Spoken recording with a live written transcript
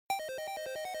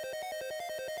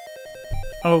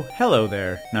Oh, hello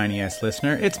there, 90S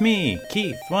listener. It's me,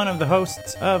 Keith, one of the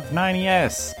hosts of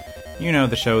 90S. You know,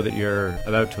 the show that you're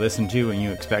about to listen to and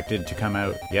you expected to come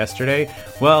out yesterday?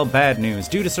 Well, bad news.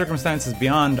 Due to circumstances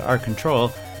beyond our control,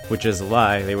 which is a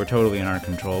lie, they were totally in our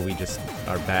control, we just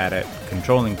are bad at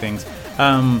controlling things.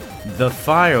 The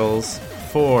files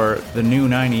for the new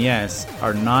 90S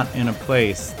are not in a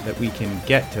place that we can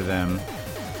get to them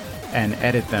and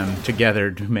edit them together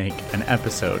to make an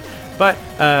episode. But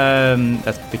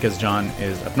that's because John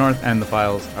is up north and the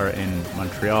files are in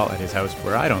Montreal at his house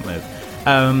where I don't live.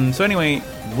 So anyway,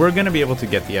 we're going to be able to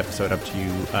get the episode up to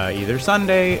you either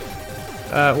Sunday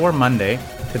or Monday.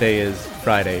 Today is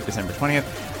Friday, December 20th.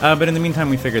 But in the meantime,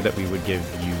 we figured that we would give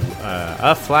you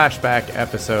a flashback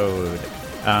episode.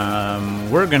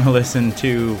 We're going to listen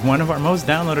to one of our most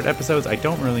downloaded episodes. I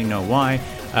don't really know why.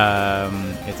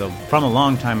 It's from a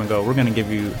long time ago. We're going to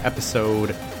give you episode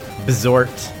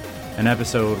Bzzzort, an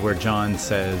episode where John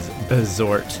says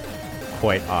Bzzzort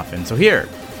quite often. So here,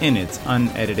 in its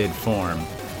unedited form,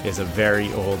 is a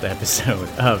very old episode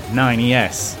of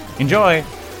 90S. Enjoy!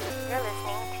 You're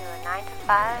listening to a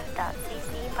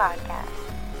 9to5.cc podcast.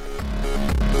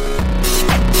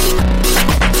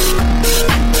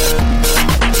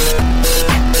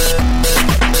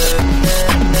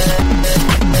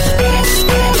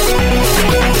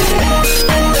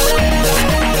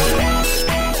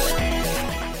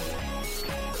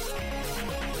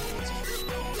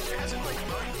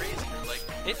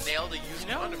 It nailed a used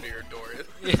condom to your door.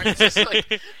 It's just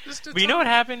like, But you know what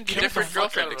happened? different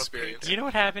girlfriend experience. You know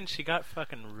what happened? She got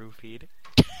fucking roofied.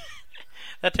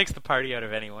 That takes the party out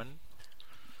of anyone.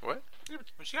 What? When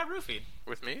she got roofied.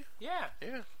 With me? Yeah.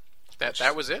 Yeah.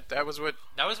 That was it? That was what...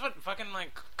 That was what fucking,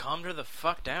 like, calmed her the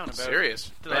fuck down about...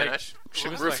 Serious. Like, Man, I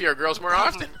should was roofie like- our girls more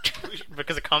often.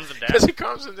 Because it calms them down. Because it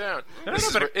calms them down. No,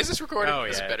 Is this recording? Oh, yeah,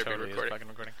 This it better totally be is recording. fucking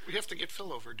recording. We have to get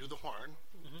Phil over, do the horn,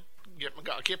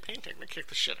 get painting to kick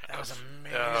the shit out That was of.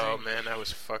 amazing. Oh, man, that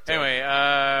was fucked up. Anyway,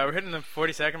 we're hitting the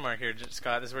 40-second mark here,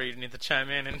 Scott. This is where you need to chime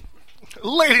in and...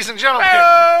 Ladies and gentlemen,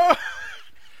 Oh!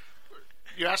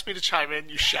 you asked me to chime in,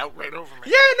 you shout right over me.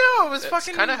 Yeah, no, it was That's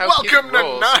fucking... kind of how Welcome Keith to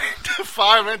rolls. 9 to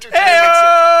 5 Entertainment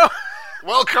Hey-o! System.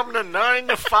 Welcome to 9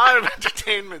 to 5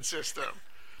 Entertainment System.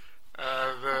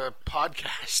 The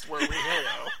podcast where we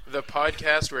hey-o. The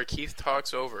podcast where Keith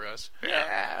talks over us.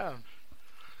 Yeah.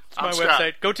 It's my I'm Scott.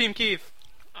 website. Go Team Keith.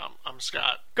 I'm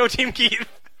Scott. Go Team Keith.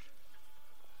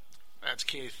 That's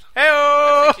Keith. I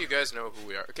Hey-o! think you guys know who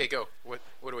we are. Okay, go. What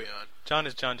are we on? John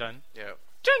is John. Yeah,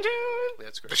 John.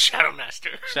 that's great. The Shadow Master.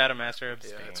 Shadow Master of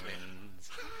Yeah, that's me.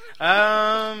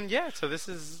 Yeah, so this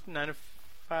is 9 to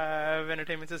 5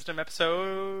 Entertainment System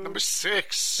episode... Number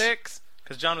 6. 6.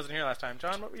 Because John wasn't here last time.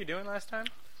 John, what were you doing last time?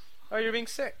 Oh, you were being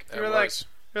sick. You I were was.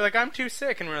 like, I'm too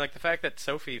sick. And we were like, the fact that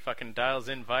Sophie fucking dials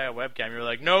in via webcam, you were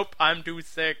like, nope, I'm too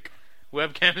sick.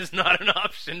 Webcam is not an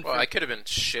option. Well, I could have been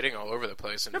shitting all over the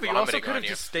place and No, but you also vomiting could on have you.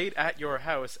 just stayed at your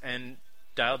house and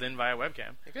dialed in via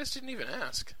webcam. You guys didn't even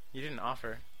ask. You didn't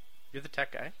offer. You're the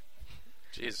tech guy.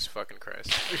 Jesus fucking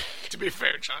Christ. To be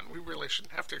fair, John, we really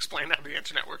shouldn't have to explain how the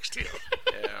internet works to you.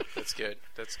 Yeah, that's good.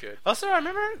 That's good. Also, I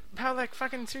remember how, like,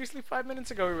 fucking seriously 5 minutes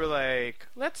ago we were like,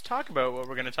 let's talk about what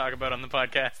we're going to talk about on the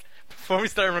podcast before we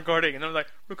start recording. And then I was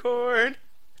like, record.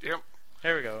 Yep.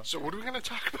 There we go. So what are we going to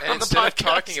talk about And on the instead of podcast?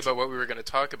 talking about what we were going to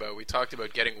talk about, we talked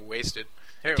about getting wasted,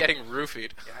 Here we getting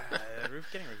roofied.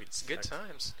 Getting roofied. Good sucks.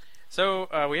 times.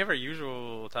 So, we have our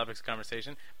usual topics of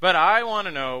conversation, but I want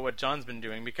to know what John's been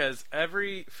doing, because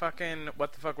every fucking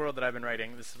what the fuck world that I've been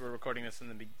writing, we're recording this in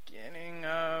the beginning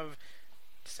of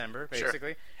December,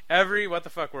 basically. Sure. Every what the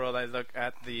fuck world, I look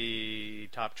at the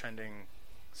top trending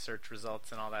search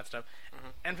results and all that stuff,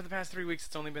 and for the past 3 weeks,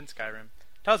 it's only been Skyrim.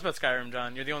 Tell us about Skyrim,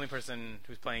 John. You're the only person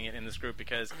who's playing it in this group,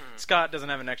 because Scott doesn't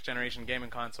have a next-generation gaming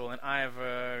console, and I have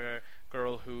a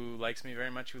girl who likes me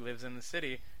very much who lives in the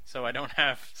city, so I don't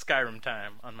have Skyrim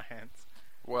time on my hands.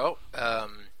 Well,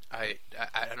 I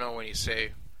don't know when you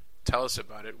say, tell us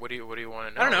about it. What do you want to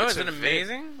know? I don't know. It's Is it a vague-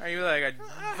 amazing? Are you like,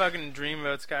 I fucking dream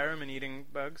about Skyrim and eating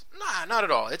bugs? Nah, not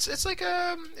at all. It's like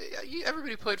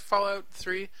everybody played Fallout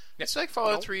 3. It's like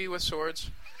Fallout 3 with swords.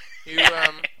 You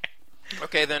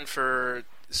okay, then for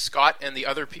Scott and the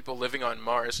other people living on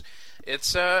Mars,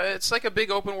 it's like a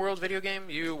big open world video game.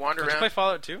 You wander Did you around. play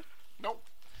Fallout 2? Nope.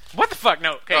 What the fuck?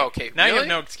 No. Okay. Oh, okay. Now you Really? have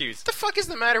no excuse. What the fuck is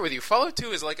the matter with you? Fallout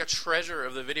 2 is like a treasure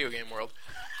of the video game world.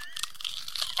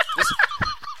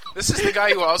 This is the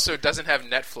guy who also doesn't have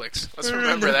Netflix. Let's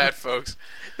remember that, folks.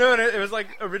 No, it was like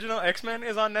original X-Men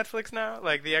is on Netflix now,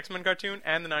 like the X-Men cartoon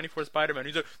and the '94 Spider-Man.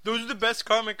 He's like, those are the best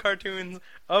comic cartoons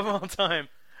of all time.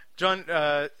 John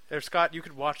or Scott, you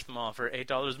could watch them all for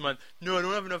 $8 a month. No, I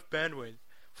don't have enough bandwidth.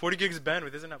 40 gigs of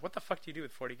bandwidth isn't enough. What the fuck do you do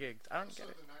with 40 gigs? I don't get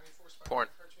it. Porn.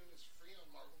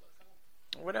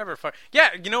 Whatever. Yeah,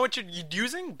 you know what you're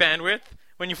using? Bandwidth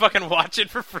when you fucking watch it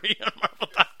for free on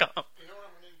Marvel.com. You know what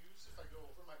I'm going to use if I go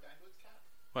over my bandwidth cap?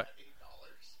 What? $8.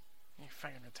 You're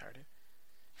fucking retarded.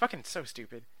 Fucking so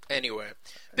stupid. Anyway,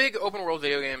 big open world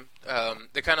video game.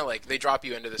 They kind of like they drop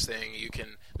you into this thing.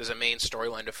 There's a main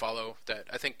storyline to follow that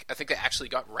I think they actually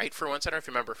got right for once. I don't know if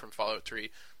you remember from Fallout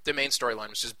 3. The main storyline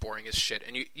was just boring as shit,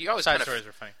 and you always Side kind stories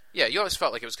were funny. Yeah, you always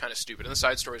felt like it was kind of stupid, and the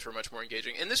side stories were much more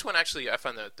engaging. In this one, actually, I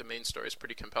find the main story is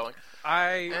pretty compelling.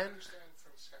 I understand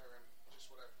from Skyrim just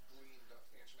what I've gleaned off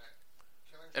the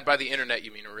internet. And by the internet,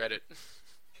 you mean Reddit.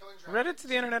 Reddit's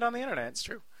the internet on the internet. It's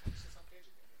true.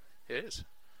 It is.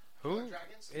 Who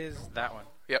is that one?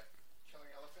 Yep. Killing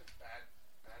elephants,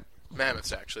 bad.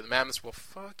 Mammoths, actually. The mammoths will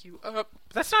fuck you up.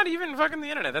 But that's not even fucking the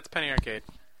internet. That's Penny Arcade.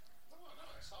 No,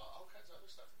 I saw all kinds of other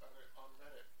stuff about it on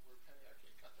Reddit where Penny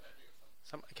Arcade got that idea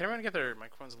from. Can everyone get their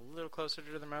microphones a little closer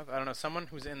to their mouth? I don't know. Someone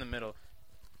who's in the middle.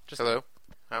 Just Hello?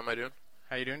 How am I doing?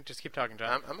 How you doing? Just keep talking,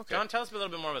 John. I'm okay. John, tell us a little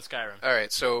bit more about Skyrim. All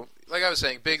right, so like I was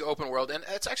saying, big open world, and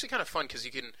it's actually kind of fun because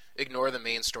you can ignore the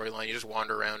main storyline. You just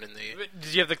wander around in the... But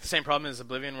did you have like the same problem as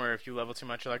Oblivion, where if you level too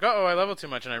much, you're like, oh, I leveled too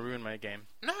much and I ruined my game?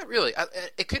 Not really.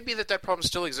 It could be that problem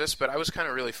still exists, but I was kind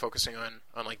of really focusing on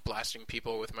like blasting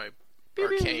people with my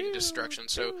arcane destruction.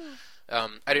 So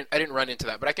I didn't run into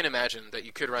that, but I can imagine that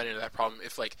you could run into that problem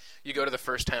if like you go to the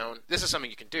first town. This is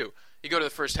something you can do. You go to the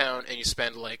first town and you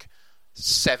spend like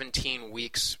 17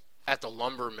 weeks at the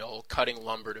lumber mill cutting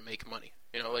lumber to make money.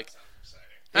 You know, like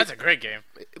That's a great game.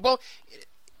 Well,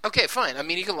 okay, fine. I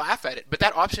mean, you can laugh at it, but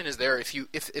that option is there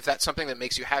if that's something that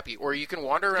makes you happy, or you can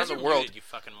wander around the world. Muted, you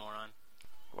fucking moron.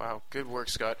 Wow, good work,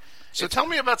 Scott. So tell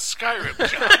me about Skyrim,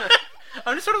 John.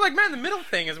 I'm just sort of like, man, the middle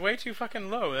thing is way too fucking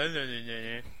low. I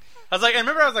was like,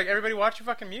 everybody watch your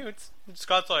fucking mutes. And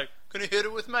Scott's like, gonna hit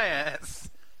it with my ass.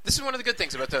 This is one of the good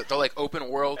things about the like open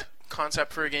world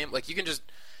concept for a game. Like you can just,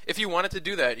 if you wanted to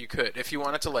do that, you could. If you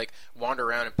wanted to like wander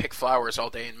around and pick flowers all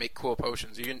day and make cool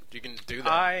potions, you can do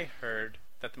that. I heard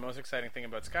that the most exciting thing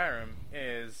about Skyrim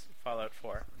is Fallout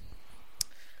 4.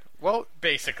 Well,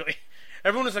 basically,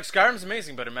 everyone was like, Skyrim's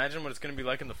amazing, but imagine what it's going to be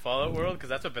like in the Fallout world, because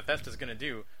that's what Bethesda's going to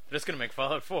do. They're just going to make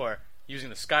Fallout 4 using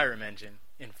the Skyrim engine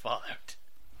in Fallout.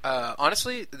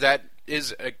 Honestly, that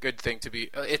is a good thing to be...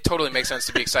 it totally makes sense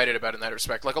to be excited about in that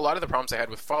respect. Like, a lot of the problems they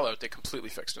had with Fallout, they completely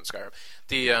fixed in Skyrim.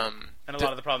 And a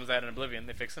lot of the problems they had in Oblivion,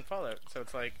 they fixed in Fallout. So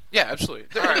it's like... Yeah,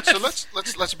 absolutely. All right, so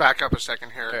let's back up a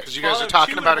second here, because you guys Fallout are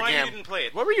talking 2 about a and why game... you didn't play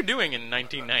it. What were you doing in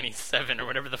 1997 or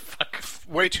whatever the fuck?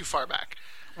 Way too far back.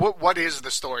 What is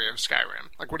the story of Skyrim?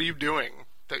 Like, what are you doing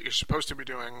that you're supposed to be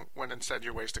doing when instead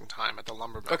you're wasting time at the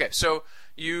lumber mill? Okay, so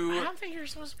I don't think you're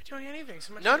supposed to be doing anything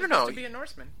so much. No. You're supposed to be a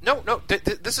Norseman. No.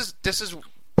 This is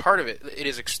part of it. It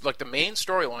is like the main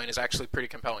storyline is actually pretty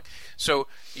compelling. So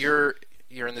you're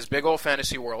in this big old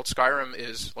fantasy world. Skyrim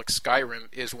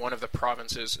is one of the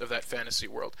provinces of that fantasy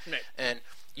world, right. And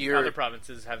other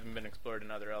provinces haven't been explored in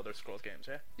other Elder Scrolls games,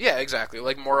 yeah? Yeah, exactly.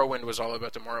 Like Morrowind was all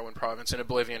about the Morrowind province, and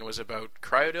Oblivion was about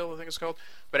Cryodil, I think it's called.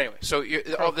 But anyway, so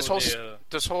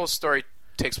this whole story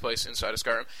takes place inside of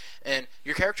Skyrim, and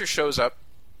your character shows up,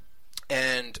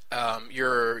 and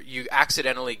you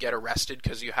accidentally get arrested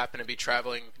because you happen to be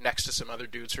traveling next to some other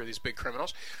dudes who are these big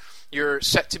criminals. You're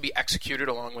set to be executed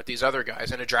along with these other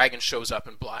guys, and a dragon shows up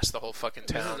and blasts the whole fucking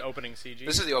town. This is opening CG?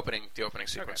 This is the opening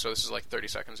sequence, okay. So this is like 30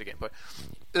 seconds a game. But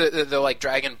the like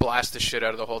dragon blasts the shit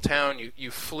out of the whole town. You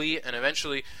flee, and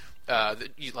eventually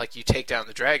you take down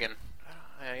the dragon.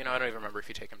 I don't even remember if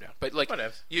you take him down. But like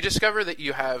Whatevs. You discover that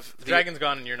you have... The dragon's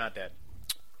gone and you're not dead.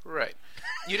 Right.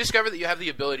 You discover that you have the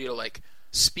ability to like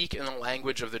speak in the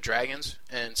language of the dragons,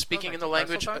 and speaking in the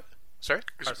language... sorry?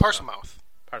 It's Parselmouth.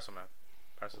 Parselmouth.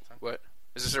 What?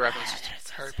 Is this a reference?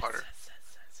 Harry Potter.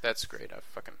 That's great.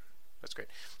 That's great.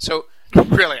 So...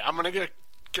 Really, I'm going to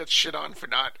get shit on for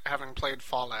not having played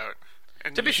Fallout.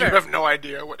 And to be you fair, have no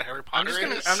idea what Harry Potter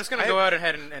is. I'm just gonna go out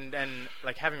ahead and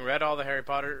like, having read all the Harry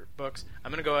Potter books,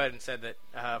 I'm gonna go ahead and say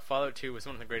that Fallout 2 was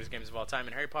one of the greatest games of all time,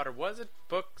 and Harry Potter was a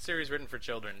book series written for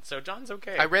children. So John's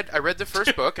okay. I read the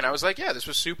first book, and I was like, yeah, this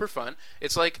was super fun.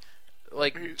 It's like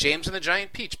James and the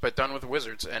Giant Peach, but done with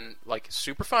wizards, and like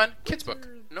super fun kids book,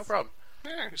 no problem.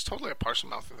 Yeah, he's totally a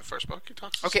Parselmouth in the first book. He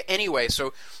talks. Okay. Anyway,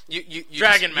 so you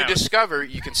discover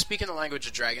you can speak in the language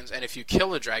of dragons, and if you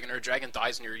kill a dragon or a dragon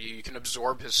dies near you, you can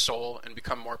absorb his soul and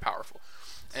become more powerful.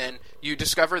 And you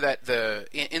discover that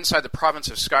inside the province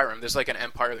of Skyrim, there's like an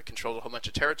empire that controls a whole bunch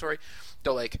of territory.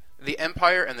 The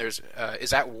empire and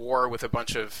is at war with a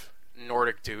bunch of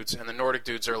Nordic dudes, and the Nordic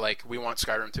dudes are like, we want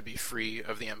Skyrim to be free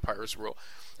of the Empire's rule.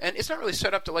 And it's not really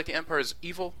set up to like the Empire is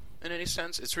evil. in any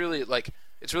sense. It's really like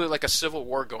a civil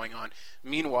war going on.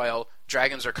 Meanwhile,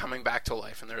 dragons are coming back to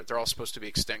life, and they're all supposed to be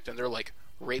extinct, and they're like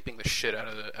raping the shit out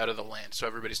of the land. So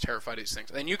everybody's terrified of these things.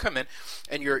 And then you come in,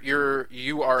 and you are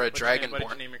a dragonborn. What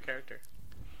did you name your character?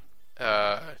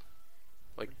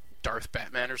 Like Darth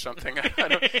Batman or something.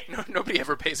 Nobody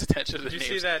ever pays attention to the names.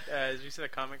 Did you see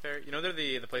that comic there? You know they're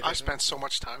the PlayStation. I spent so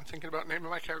much time thinking about naming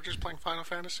my characters playing Final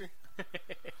Fantasy.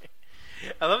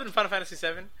 I love it in Final Fantasy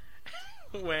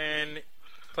VII when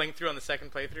playing through on the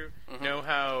second playthrough. Mm-hmm. Know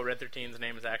how Red 13's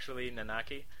name is actually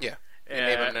Nanaki? Yeah. You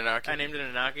named him Nanaki? I named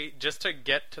it Nanaki just to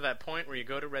get to that point where you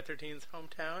go to Red 13's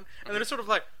hometown, and they're sort of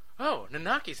like, oh,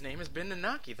 Nanaki's name has been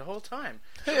Nanaki the whole time.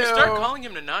 So we start calling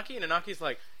him Nanaki, and Nanaki's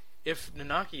like, if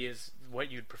Nanaki is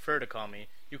what you'd prefer to call me,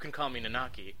 you can call me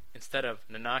Nanaki instead of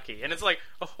Nanaki. And it's like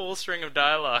a whole string of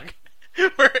dialogue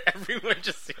where everyone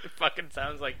just fucking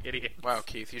sounds like idiots. Wow,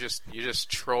 Keith, you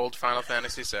just trolled Final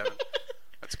Fantasy VII.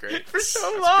 That's great. For so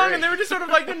That's long, great. and they were just sort of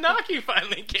like, Nanaki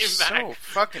finally came back. So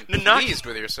fucking Nanaki. pleased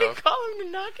with yourself. You call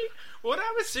him Nanaki? What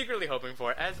I was secretly hoping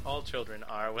for, as all children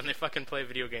are when they fucking play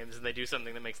video games and they do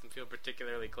something that makes them feel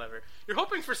particularly clever, you're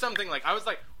hoping for something like, I was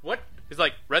like, what? It's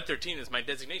like, Red 13 is my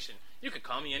designation. You could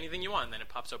call me anything you want. And then it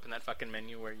pops open that fucking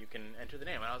menu where you can enter the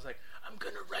name. And I was like, I'm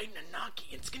gonna write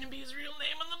Nanaki. It's gonna be his real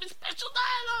name and there'll be special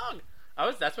dialogue.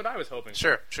 That's what I was hoping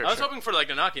for. Sure. I was hoping for like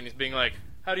Nanaki and he's being like,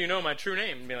 how do you know my true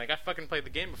name? And being like, I fucking played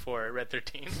the game before, Red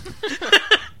 13.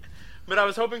 But I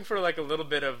was hoping for like a little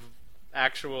bit of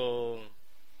actual,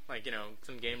 like, you know,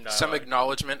 some game dialogue. Some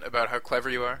acknowledgement about how clever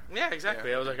you are. Yeah,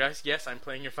 exactly. Yeah. I was like, yes, I'm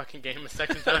playing your fucking game a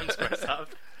second time, Squaresoft.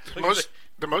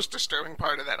 The most disturbing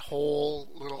part of that whole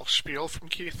little spiel from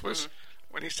Keith was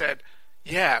when he said,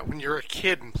 yeah, when you're a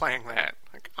kid and playing that.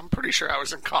 Like, I'm pretty sure I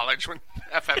was in college when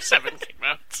FF7 came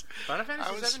out. Final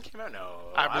Fantasy VII came out? No.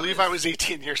 I believe I was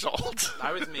 18 years old.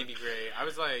 I was maybe grade... I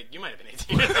was like... You might have been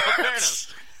 18 years old. Fair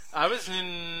enough. I was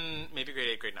in maybe grade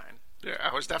 8, grade 9. Yeah,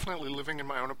 I was definitely living in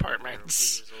my own apartment. You're a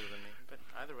few years older than me. But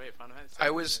either way, Final Fantasy VII. I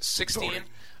was 16.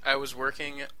 I was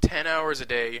working 10 hours a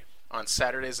day on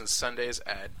Saturdays and Sundays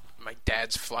at my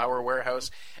dad's flour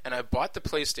warehouse, and I bought the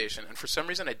PlayStation, and for some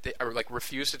reason I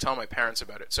refused to tell my parents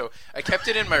about it. So I kept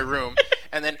it in my room,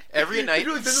 and then every night...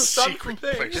 This is secret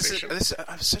PlayStation.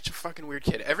 I'm such a fucking weird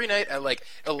kid. Every night at like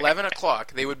 11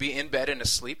 o'clock, they would be in bed and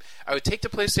asleep. I would take the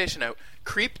PlayStation out,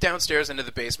 creep downstairs into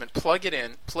the basement, plug it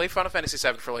in, play Final Fantasy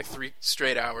VII for like 3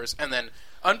 straight hours, and then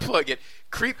unplug it,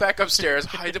 creep back upstairs,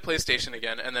 hide the PlayStation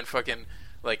again, and then fucking...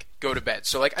 like, go to bed.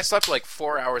 So, like, I slept, like,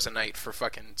 4 hours a night for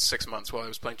fucking 6 months while I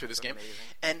was playing through this game. Amazing.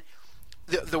 And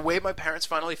the way my parents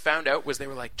finally found out was they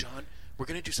were like, John, we're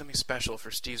going to do something special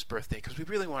for Steve's birthday because we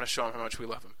really want to show him how much we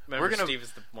love him. Remember, Steve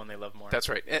is the one they love more. That's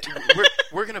right.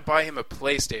 We're going to buy him a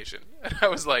PlayStation. And I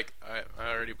was like, I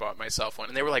already bought myself one.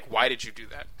 And they were like, why did you do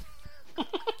that?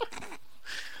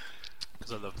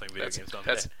 Because I love playing video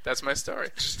games. That's my story.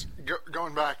 Just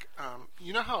going back,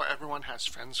 you know how everyone has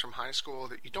friends from high school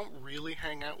that you don't really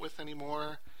hang out with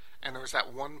anymore? And there was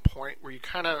that one point where you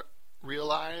kind of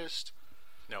realized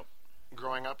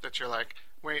growing up that you're like,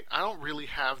 wait, I don't really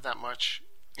have that much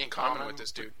in common with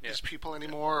this dude. These people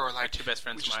anymore, or like my 2 best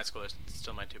friends from high school are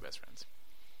still my 2 best friends.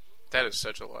 That is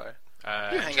such a lie.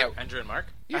 You hang out Andrew and Mark.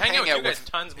 You I hang out with you guys with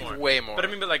tons more, way more. But I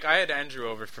mean, like I had Andrew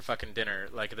over for fucking dinner,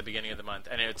 like at the beginning of the month,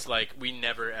 and it's like we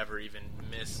never ever even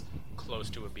miss close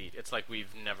to a beat. It's like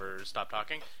we've never stopped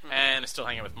talking, and I still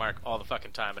hang out with Mark all the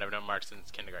fucking time. But I've known Mark since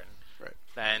kindergarten. Right.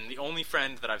 And the only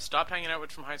friend that I've stopped hanging out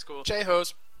with from high school,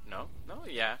 J-Hos.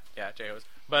 Yeah, J-Hos.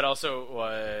 But also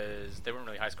they weren't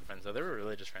really high school friends though. They were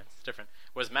religious friends. It's different.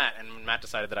 Was Matt, and Matt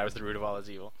decided that I was the root of all his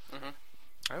evil. Mm-hmm.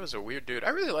 I was a weird dude. I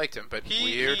really liked him, but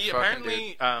he fucking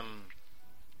apparently dude.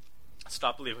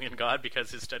 Stopped believing in God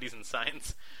because his studies in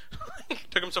science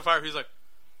took him so far. He was like,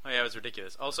 "Oh yeah, it was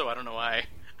ridiculous." Also, I don't know why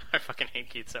I fucking hate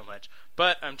Keith so much,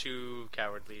 but I'm too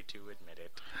cowardly to admit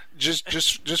it.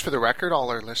 Just for the record, all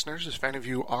our listeners, if any of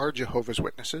you are Jehovah's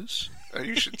Witnesses,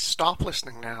 you should stop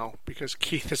listening now because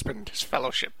Keith has been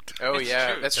disfellowshipped. Oh It's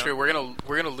yeah, true. that's true. We're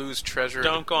gonna lose treasured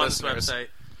Don't go on this listeners. website.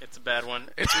 It's a bad one.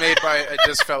 It's made by a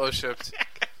disfellowshipped.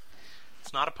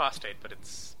 It's not apostate, but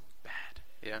it's bad.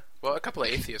 Yeah. Well, a couple of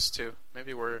atheists too.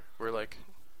 Maybe we're like.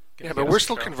 Yeah, but we're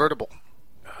still convertible.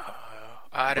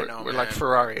 I don't know. We're man. like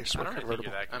Ferraris. I We're don't think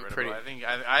convertible. you're that I'm convertible. pretty-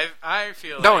 I think I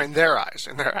feel No, like in their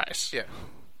eyes. Yeah.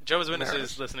 Joe's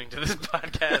Witnesses listening to this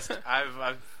podcast.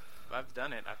 I've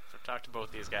done it. I've talked to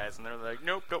both these guys, and they're like,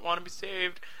 "Nope, don't want to be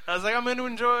saved." And I was like, "I'm going to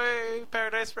enjoy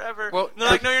paradise forever." Well, and they're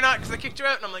like, "No, you're not, because I kicked you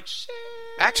out." And I'm like, "Shit."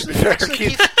 Actually, Keith-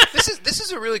 Keith, this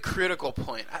is a really critical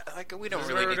point. We don't Is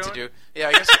this really where need we're to going? do. Yeah,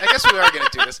 I guess we are going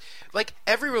to do this. Like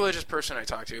every religious person I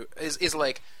talk to is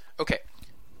like, okay,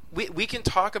 we can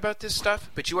talk about this stuff,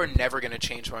 but you are never going to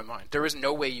change my mind. There is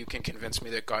no way you can convince me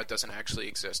that God doesn't actually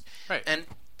exist. Right. And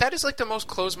that is like the most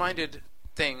closed-minded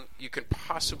thing you could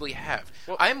possibly have.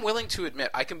 Well, I am willing to admit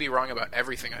I can be wrong about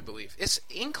everything I believe. It's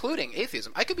including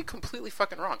atheism. I could be completely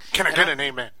fucking wrong. Can I get an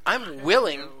amen? I'm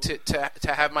willing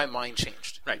to have my mind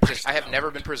changed. Right. Just, I have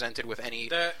never been presented with any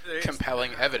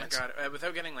compelling evidence. Oh my God.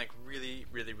 Without getting like really,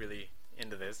 really, really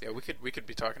into this. Yeah, we could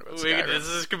be talking about Skyrim.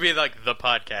 This could be like the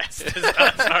podcast. It's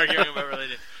us arguing about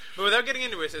religion. But without getting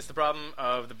into it, it's the problem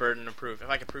of the burden of proof. If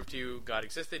I could prove to you God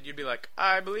existed, you'd be like,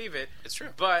 I believe it. It's true.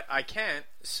 But I can't,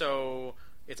 so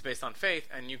it's based on faith,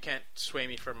 and you can't sway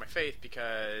me from my faith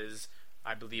because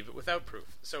I believe it without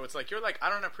proof. So it's like, you're like, I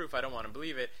don't have proof, I don't want to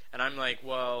believe it. And I'm like,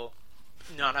 well,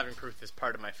 not having proof is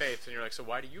part of my faith. And you're like, so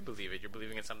why do you believe it? You're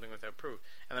believing in something without proof.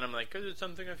 And then I'm like, because it's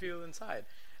something I feel inside.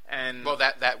 And well,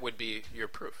 that would be your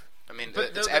proof. I mean,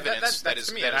 it's evidence that is.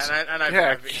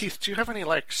 Keith, do you have any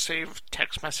like saved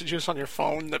text messages on your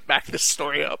phone that back this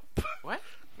story up? What?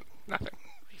 Nothing.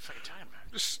 What are you fucking talking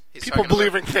about? Just He's people talking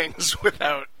believing things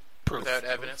without proof. Without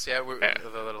evidence, yeah.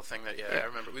 The little thing that, I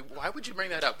remember. Why would you bring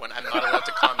that up when I'm not allowed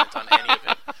to comment on any of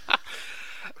it?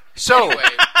 So, anyway.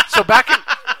 so back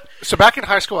in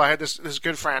high school, I had this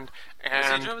good friend, Was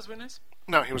he a and Jehovah's Witness?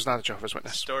 no, he was not a Jehovah's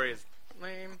Witness. Story is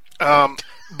lame.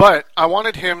 But I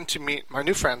wanted him to meet my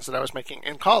new friends that I was making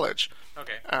in college.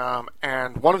 Okay.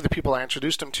 And one of the people I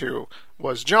introduced him to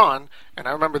was John, and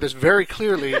I remember this very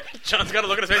clearly. John's got to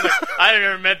look at his face like, I've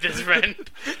never met this friend.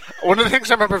 One of the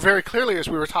things I remember very clearly is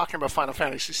we were talking about Final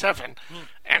Fantasy VII,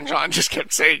 and John just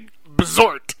kept saying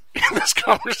Bzzzort in this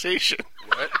conversation.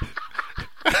 What?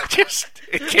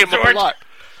 It came up a lot.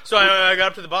 So I got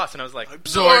up to the boss and I was like,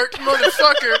 Bzzzort,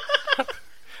 motherfucker!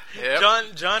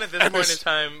 Yep. John at this And point this- in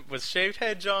time was shaved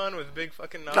head John with big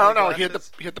fucking No,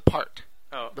 glasses. he had the part.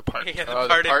 Oh, the part. He had the Oh,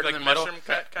 part, the part like in the middle? mushroom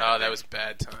cut kind Oh, of that thing. was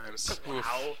bad times.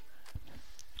 Wow.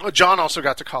 Well, John also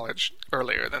got to college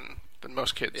earlier than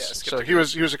most kids. Yeah, skipped so a he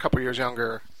was a couple years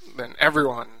younger than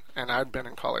everyone, and I'd been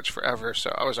in college forever,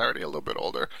 so I was already a little bit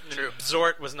older. True.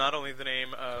 Bzzzort was not only the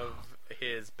name of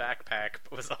his backpack,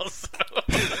 but was also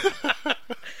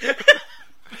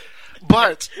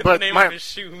But the name of his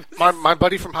shoes. my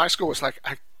buddy from high school was like,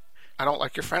 I don't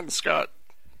like your friend Scott.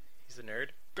 He's a nerd.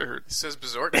 They're, It says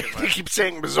Bzzzort. they keep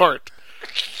saying Bzzzort,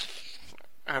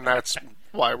 and that's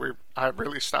why I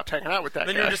really stopped hanging out with that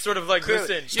Then guy. you're just sort of like,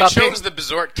 listen. You Stop chose the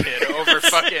Bzzzort kid over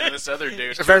fucking this other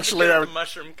dude. Eventually, I the would.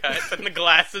 mushroom cuts and the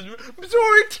glasses.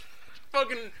 Bzzzort!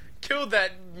 Fucking killed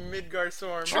that Midgar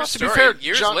Storm. Well, to be Story. fair,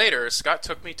 Years John- later, Scott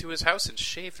took me to his house and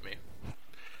shaved me.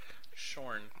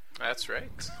 Shorn. That's right.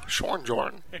 Shorn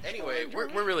Jorn. Anyway, we're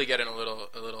really getting a little.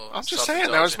 I'm just saying,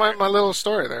 that was my little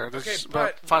story there. This Okay, is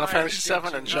about but Final why Fantasy did VII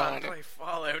you and not John. play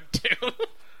Fallout 2?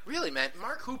 Really, man.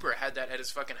 Mark Hooper had that at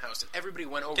his fucking house, and everybody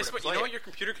went over Guess to what? play You know it. what your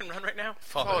computer can run right now?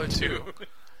 Fallout 2.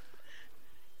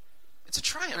 It's a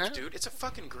triumph, Yeah. dude. It's a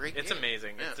fucking great It's game.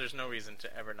 amazing. Yeah. There's no reason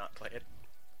to ever not play it.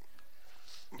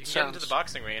 You can get Sounds- into the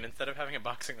boxing ring, and instead of having a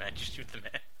boxing match, you shoot the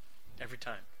man. Every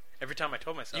time. Every time I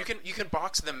told myself. You can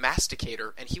box the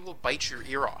masticator, and he will bite your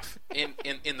ear off in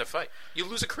the fight. You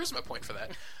lose a charisma point for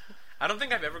that. I don't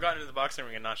think I've ever gotten into the boxing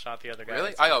ring and not shot the other guy.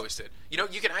 Really? I always did. You know,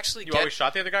 you can actually You get... always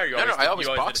shot the other guy, or you No, always I always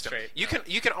you boxed did it him. straight?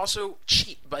 You can also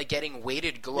cheat by getting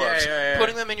weighted gloves, Yeah.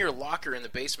 putting them in your locker in the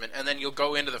basement, and then you'll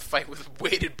go into the fight with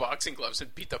weighted boxing gloves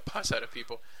and beat the pus out of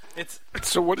people. It's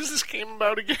So what is this game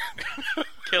about again?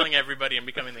 killing everybody and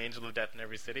becoming the angel of death in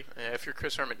every city. If you're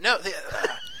Chris Herman, no.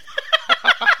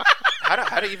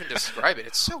 How to even describe it?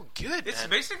 It's so good. It's man.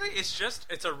 basically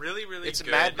it's a really It's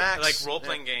good Mad Max. like role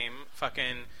playing game.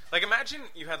 Fucking like imagine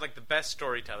you had like the best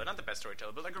storyteller, not the best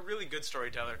storyteller, but like a really good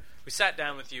storyteller. We sat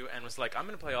down with you and was like, I'm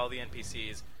gonna play all the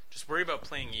NPCs. Just worry about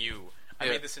playing you. I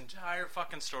Yeah. made this entire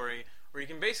fucking story where you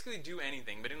can basically do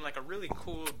anything, but in like a really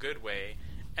cool, good way.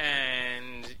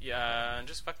 And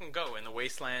just fucking go in the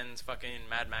wastelands, fucking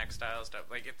Mad Max style stuff.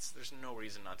 Like there's no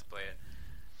reason not to play it.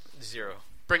 Zero.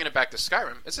 Bringing it back to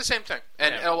Skyrim, it's the same thing,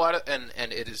 and Yeah. a lot of and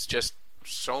it is just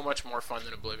so much more fun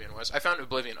than Oblivion was. I found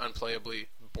Oblivion unplayably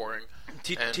boring.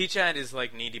 And- T-Chad is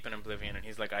like knee deep in Oblivion, and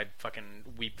he's like, I'd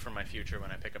fucking weep for my future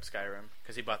when I pick up Skyrim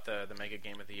because he bought the Mega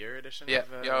Game of the Year edition. Yeah.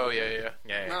 Of, Oh yeah.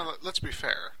 yeah. No, let's be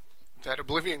fair. That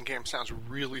Oblivion game sounds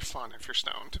really fun if you're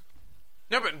stoned.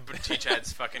 No, but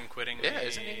T-Chad's fucking quitting. Yeah,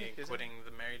 isn't he? Quitting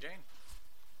the Mary Jane.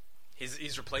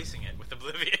 He's replacing it with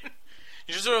Oblivion.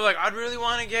 He's just sort of like, I'd really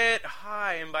want to get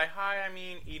high, and by high I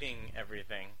mean eating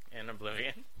everything in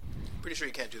Oblivion. Pretty sure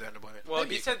you can't do that in Oblivion. Well,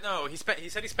 Maybe. he said no. He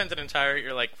said he spent an entire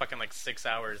year, like fucking like 6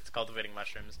 hours cultivating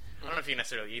mushrooms. I don't know if he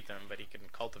necessarily eat them, but he can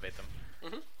cultivate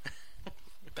them.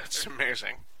 That's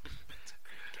amazing.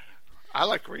 I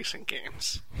like racing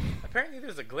games. Apparently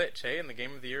there's a glitch, in the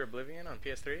Game of the Year Oblivion on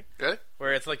PS3. Really?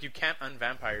 Where it's like you can't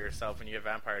unvampire yourself when you get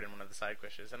vampired in one of the side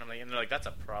quests. And they're like, that's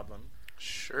a problem.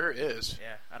 Sure is.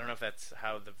 Yeah, I don't know if that's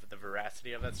how the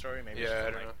veracity of that story. Maybe it's I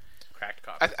just don't know. Cracked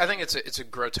copy. I think it's a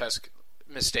grotesque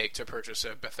mistake to purchase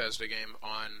a Bethesda game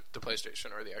on the PlayStation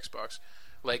or the Xbox.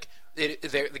 Like,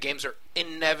 the games are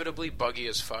inevitably buggy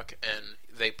as fuck, and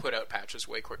they put out patches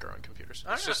way quicker on computers.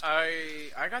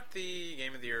 I got the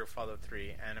Game of the Year Fallout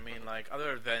 3, and I mean, like,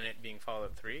 other than it being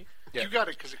Fallout 3... Yeah. You got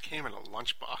it because it came in a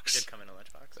lunchbox. It did come in a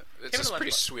lunchbox. It's a pretty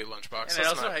sweet lunchbox. And it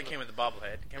also came with the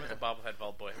bobblehead. It came with the bobblehead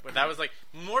Vault Boy. But that was, like,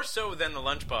 more so than the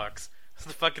lunchbox. That's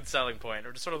the fucking selling point.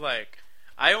 Or just sort of like...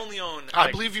 I only own... I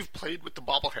believe you've played with the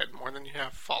bobblehead more than you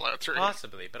have Fallout 3.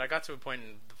 Possibly, but I got to a point in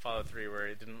the Fallout 3 where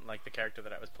it didn't like the character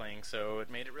that I was playing, so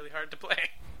it made it really hard to play.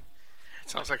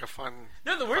 Sounds like a fun.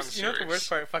 No, the worst. You know what the worst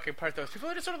part though? Is people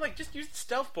are just sort of like, just use the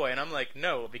stealth boy, and I'm like,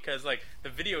 no, because like the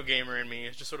video gamer in me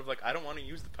is just sort of like, I don't want to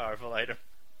use the powerful item.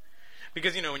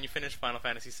 Because, you know, when you finish Final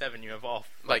Fantasy VII, you have all...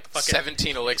 Like,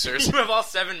 17 elixirs. You have all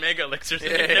 7 mega elixirs,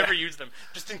 and you never use them.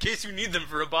 Just in case you need them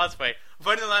for a boss fight. I'm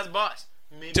fighting the last boss.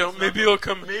 Maybe it'll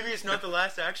come. Maybe it's not the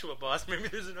last actual boss. Maybe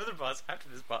there's another boss after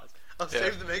this boss. I'll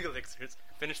save the mega elixirs.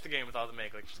 Finish the game with all the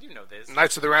mega elixirs. You know this.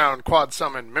 Knights of the Round, quad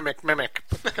summon, mimic.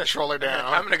 Put the controller down.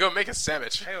 I'm gonna go make a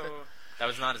sandwich. Hey-o. That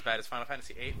was not as bad as Final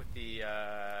Fantasy VIII with the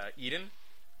Eden.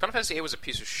 Final Fantasy VIII was a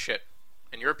piece of shit,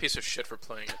 and you're a piece of shit for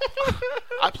playing it.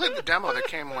 I played the demo that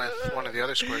came with one of the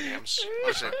other Square games.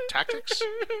 Was it Tactics?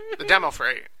 The demo for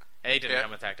 8. 8 didn't come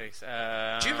with Tactics.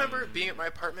 Do you remember being at my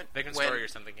apartment Vacant when Story or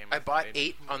something came I with bought 8?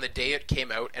 8 on the day it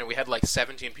came out, and we had like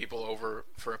 17 people over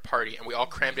for a party, and we all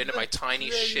crammed into my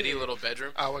tiny, shitty little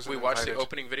bedroom. I wasn't We watched invited. the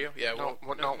opening video. Yeah, No,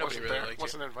 nobody wasn't really there. liked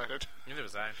Wasn't invited. Neither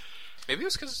was I. Maybe it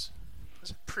was because... Was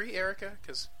it pre-Erica?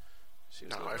 Because she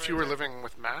was No, living if right you were there. living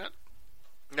with Matt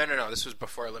No. This was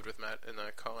before I lived with Matt in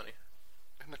the colony.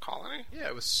 in the colony, Yeah,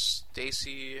 it was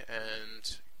Stacy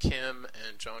and Kim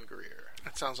and John Greer.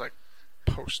 that sounds like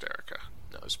post Erica.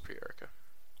 No, it was pre-Erica.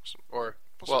 Or,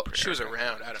 Was well, it she was pre-Erica?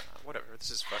 around. I don't know. Whatever.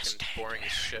 This is fucking boring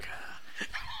as shit.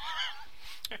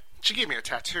 She gave me a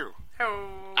tattoo Oh,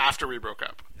 after we broke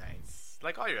up. nice.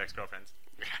 Like all your ex-girlfriends.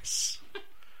 Yes.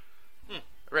 I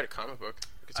read a comic book.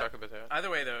 We could talk about that. Either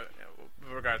way, though,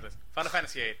 regardless, Final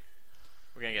Fantasy VIII.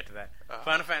 We're gonna get to that.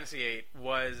 Final Fantasy VIII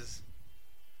was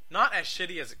not as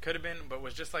shitty as it could have been, but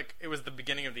was just like it was the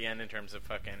beginning of the end in terms of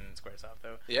fucking SquareSoft,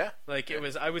 though. Yeah? Like it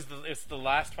was. It's the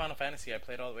last Final Fantasy I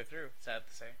played all the way through. Sad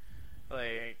to say.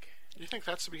 Like. You think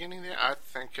that's the beginning of the... I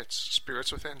think it's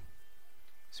Spirits Within.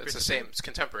 So it's the same. It's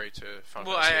contemporary to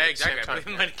Final Well, Fantasy. exactly. I Same believe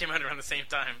time. it might have came out around the same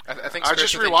time. I think I Spirits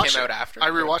just Within rewatched came it. out after. I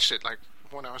rewatched it like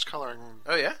when I was coloring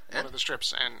Oh, yeah? one of the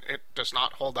strips, and it does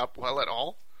not hold up well at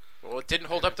all. Well, it didn't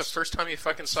hold up the first time you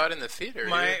fucking saw it in the theater.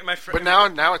 My friend. But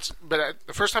now it's... But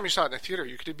the first time you saw it in the theater,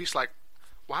 you could be like,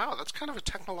 wow, that's kind of a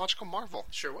technological marvel.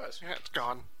 Sure was. Yeah, it's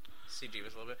gone. CG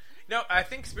was a little bit. No, I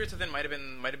think Spirits Within might have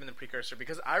been the precursor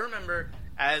because I remember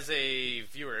as a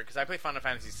viewer because I played Final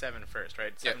Fantasy VII first,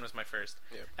 right? 7 was my first,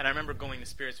 and I remember going to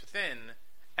Spirits Within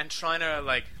and trying to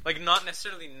like not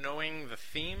necessarily knowing the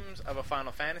themes of a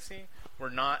Final Fantasy were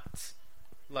not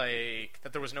like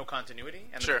that there was no continuity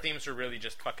and Sure. the themes were really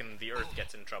just fucking the Earth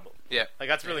gets in trouble. Yeah. Like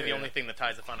that's really the Yeah. only thing that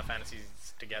ties the Final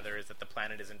Fantasies together is that the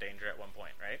planet is in danger at one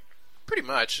point, right? Pretty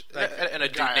much. Like, And a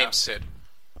dude Gaia. named Sid.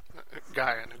 A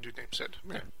guy and a dude named Sid.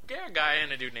 Yeah. Yeah, a guy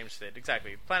and a dude named Sid.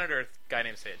 Exactly. Planet Earth, guy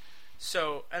named Sid.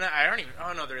 So, and I don't even...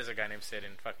 Oh, no, there is a guy named Sid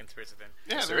in fucking Spirits Within.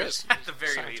 Yeah, there is. At the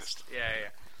very Scientist. least. Yeah.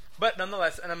 But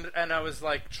nonetheless, and I was,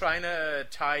 like, trying to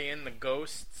tie in the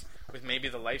ghosts with maybe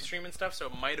the live stream and stuff, so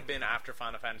it might have been after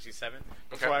Final Fantasy VII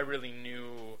before Okay. I really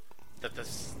knew that the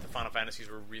Final Fantasies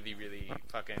were really, really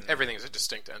fucking... Everything is a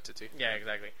distinct entity. Yeah,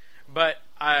 exactly. But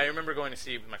I remember going to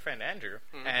see with my friend Andrew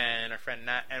and our friend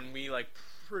Nat, and we, like,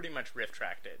 pretty much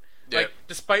riff-tracked it. Yeah. Like,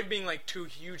 despite being, like, two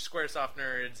huge Squaresoft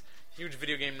nerds, huge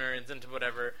video game nerds into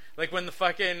whatever, like, when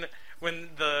the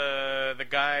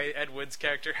guy, Ed Wood's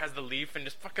character, has the leaf and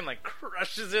just fucking, like,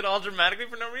 crushes it all dramatically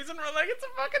for no reason, we're like, it's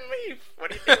a fucking leaf!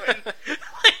 What are you doing?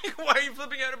 Like, why are you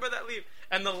flipping out about that leaf?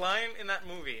 And the line in that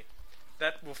movie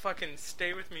that will fucking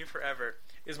stay with me forever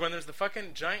is when there's the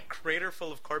fucking giant crater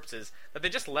full of corpses that they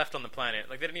just left on the planet.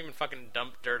 Like, they didn't even fucking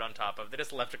dump dirt on top of. They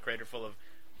just left a crater full of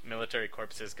military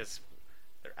corpses because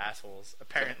they're assholes,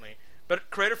 apparently. But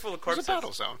crater full of corpses. It's a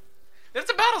battle zone. It's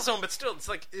a battle zone, but still, it's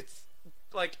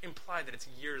like implied that it's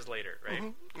years later, right?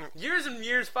 Mm-hmm. Years and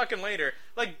years fucking later.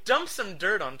 Like, dump some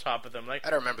dirt on top of them. Like, I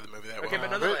don't remember the movie that Okay, well.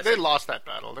 but nonetheless, They lost that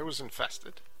battle. It was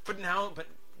infested. but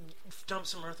dump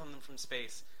some earth on them from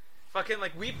space. Fucking,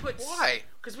 like, we put... Why?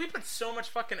 Because we put so much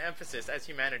fucking emphasis as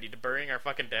humanity to burying our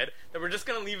fucking dead that we're just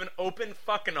gonna leave an open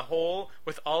fucking hole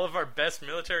with all of our best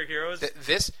military heroes.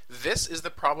 This is the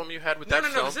problem you had with that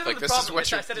film? No, this isn't the problem.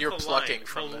 Is what you're plucking line.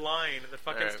 from the line that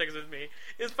fucking Right. sticks with me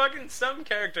is fucking some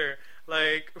character,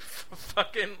 like,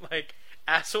 fucking, like,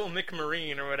 asshole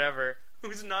McMarine or whatever,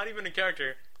 who's not even a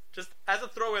character, just as a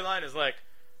throwaway line is like,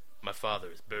 my father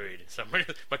is buried somewhere,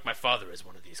 like, my father is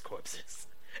one of these corpses.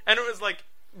 And it was, like,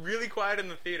 really quiet in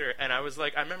the theater, and I was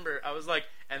like,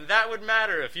 and that would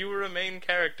matter if you were a main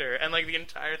character, and like the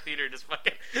entire theater just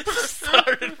fucking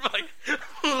started like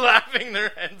laughing their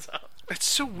heads off. It's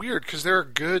so weird because there are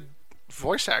good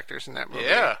voice actors in that movie.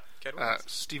 Yeah.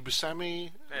 Steve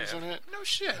Buscemi is in it. No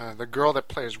shit. The girl that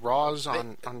plays Roz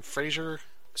on Frasier.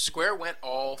 Square went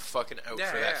all fucking out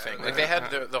for that thing. Like they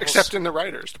had the whole Except in the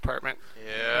writers department.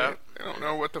 Yeah. I don't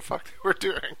know what the fuck they were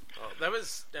doing. Well, that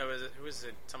was who was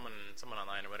it? Someone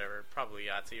online or whatever, probably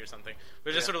Yahtzee or something. It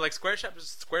was just sort of like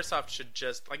Squaresoft should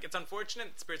just, like, it's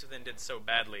unfortunate Spirits Within did so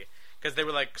badly because they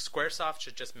were like, Squaresoft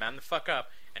should just man the fuck up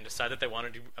and decide that they want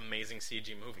to do amazing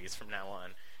CG movies from now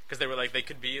on, because they were like, they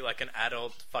could be like an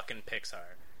adult fucking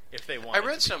Pixar if they wanted. I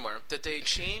read somewhere that they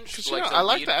changed. I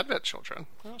like the Advent Children.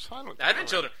 I was fine with that. Advent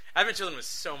Children was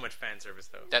so much fan service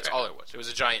though. That's all it was. It was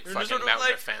a giant fucking sort of mountain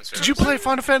like, of fan service. Did you play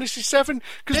Final Fantasy VII?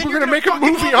 Because Then we're you're gonna make a fucking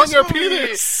movie love on your this movie.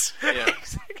 penis. Yeah.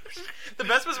 The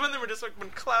best was when they were just like, when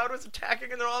Cloud was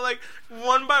attacking and they're all like,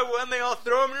 one by one they all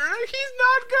throw him and you're like, he's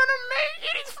not gonna make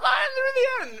it, he's flying through the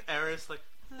air. And Aerith's like,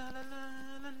 la la la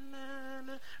la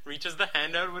la la, reaches the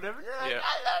hand out or whatever. And you're like, Yeah.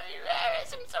 I love you,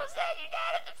 Aerith, I'm so sad you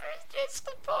died at the first disc,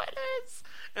 spoilers.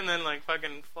 And then like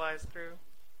fucking flies through.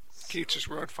 Keith just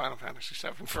ruined Final Fantasy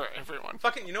VII for everyone.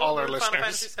 Fucking, you know All what our ruined Final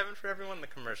listeners. Fantasy VII for everyone? The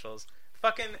commercials.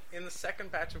 Fucking, in the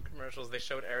second batch of commercials, they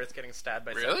showed Aerith getting stabbed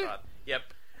by Really? Sephiroth. Yep.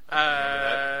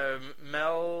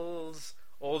 Mel's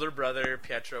older brother,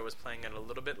 Pietro, was playing it a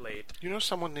little bit late. You know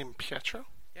someone named Pietro?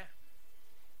 Yeah.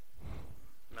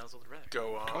 Mel's older brother.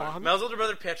 Go on. Go on. Mel's older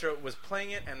brother, Pietro, was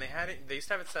playing it, and they used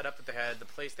to have it set up that they had the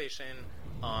PlayStation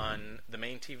on the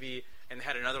main TV, and they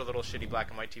had another little shitty black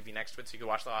and white TV next to it, so you could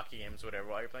watch the hockey games or whatever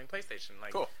while you're playing PlayStation.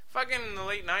 Like, Cool. fucking in the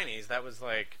late 90s, that was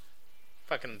like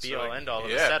fucking So, be-all, like, end-all of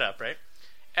the yeah. setup, right?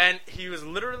 And he was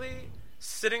literally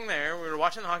sitting there, we were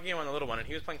watching the hockey game on the little one, and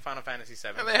he was playing Final Fantasy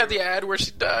VII. And they had the ad where she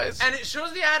dies. And it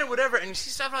shows the ad or whatever, and you see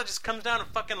Sephiroth just comes down and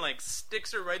fucking, like,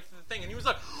 sticks her right through the thing, and he was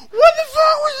like, what the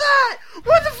fuck was that?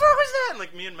 What the fuck was that? And,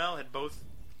 like, me and Mel had both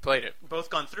Played it.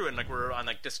 gone through it, and, like, we're on,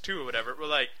 like, disc 2 or whatever. We're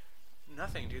like,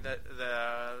 nothing, dude. That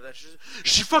did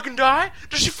she fucking die?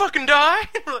 Did she fucking die?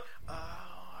 We're like,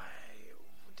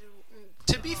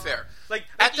 To be fair, like,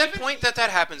 at that even- point that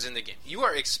happens in the game, you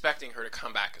are expecting her to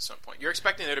come back at some point. You're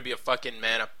expecting there to be a fucking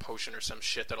mana potion or some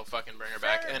shit that'll fucking bring her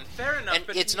back. And fair enough, and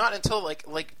but it's not until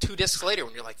like 2 discs later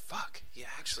when you're like, fuck, yeah,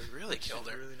 actually really killed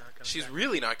her. really not coming She's back.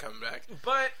 really not coming back.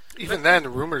 But Even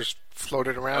then, rumors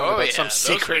floated around Oh about yeah, some those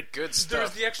secret. are good there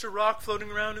was stuff. the extra rock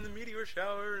floating around in the meteor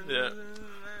shower. And Yeah.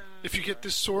 If you get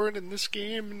this sword in this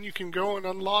game, and you can go and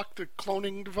unlock the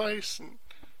cloning device and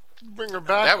bring her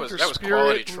back. That with was her quality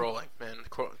spirit and- trolling, man.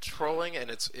 Trolling in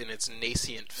its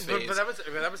nascent phase. But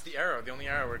that was the era, the only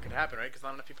era where it could happen, right? Because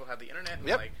not enough people had the internet. And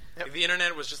Yep. Like, Yep. the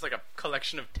internet was just like a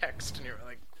collection of text, and you're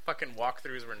like, fucking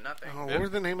walkthroughs were nothing. Oh, what were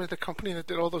the name of the company that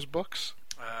did all those books?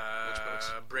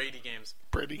 books? Brady Games.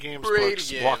 Brady Games Brady books,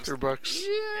 Games. walkthrough books,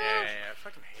 Yeah. I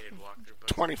fucking hated walkthrough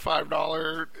books.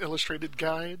 $25 illustrated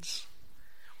guides.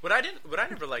 What I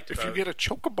never liked If about you get a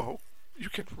chocobo, you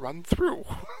can run through.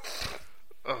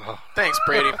 Thanks,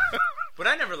 Brady. what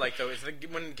I never liked though is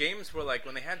when games were like,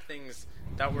 when they had things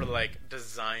that were like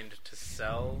designed to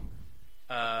sell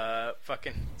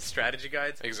fucking strategy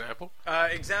guides. Example?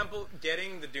 Example,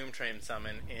 getting the Doom Train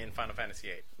summon in Final Fantasy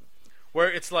VIII,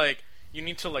 where it's like you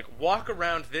need to like walk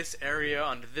around this area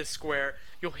onto this square,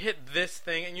 you'll hit this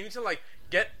thing, and you need to like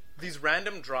get these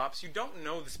random drops. You don't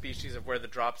know the species of where the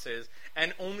drops is,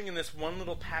 and only in this one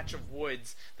little patch of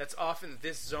woods that's off in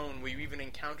this zone where you even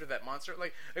encounter that monster.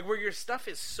 Like where your stuff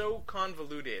is so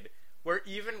convoluted, where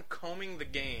even combing the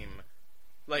game,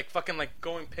 like fucking like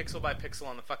going pixel by pixel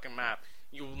on the fucking map,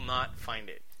 you will not find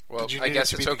it. Well, Did you I need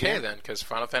guess it to it's beat the okay game? then, because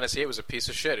Final Fantasy VIII was a piece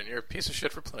of shit, and you're a piece of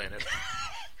shit for playing it.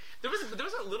 There was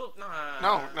a little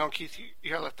No, Keith,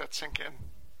 you gotta let that sink in.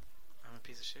 I'm a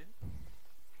piece of shit.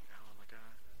 Oh my god!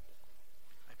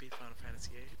 I beat Final Fantasy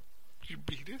VIII. You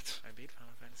beat it? I beat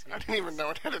Final Fantasy VIII. I didn't even know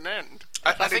it had an end.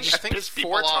 I think pissed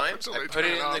people 4 off times until I they put it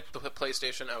turn in off. the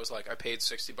PlayStation. I was like, I paid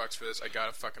 $60 for this. I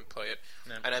gotta fucking play it.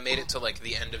 Yeah. And I made it to like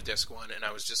the end of disc 1, and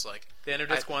I was just like, The end of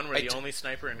disc 1 where I the d- only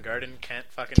sniper in Garden can't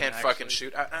fucking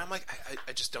shoot. And I'm like,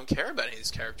 I just don't care about any of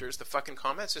these characters. The fucking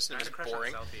combat system is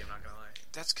boring. Selfie, I'm not gonna lie.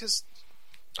 That's because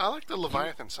I like the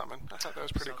Leviathan summon. I thought that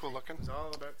was pretty cool looking. It's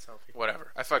all about selfie.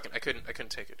 whatever. I couldn't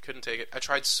take it. Couldn't take it. I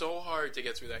tried so hard to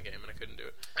get through that game, and I couldn't do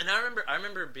it. And I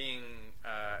remember being.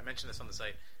 I mentioned this on the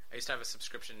site. I used to have a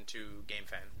subscription to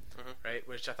GameFan, right,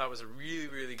 which I thought was a really,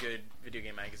 really good video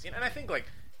game magazine, and I think like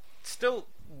still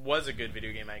was a good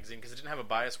video game magazine because it didn't have a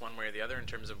bias one way or the other in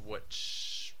terms of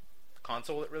which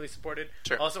console it really supported.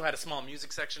 Sure. Also had a small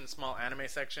music section, small anime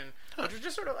section, which was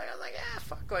just sort of like I was like,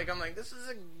 fuck, like I'm like this is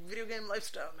a video game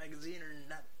lifestyle magazine, or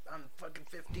not. I'm fucking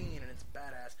 15 and it's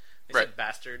badass. They said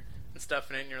bastard and stuff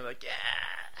in it, and you're like, yeah,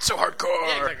 So hardcore.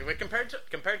 yeah, exactly. But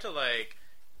compared to like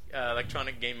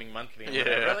Electronic Gaming Monthly, and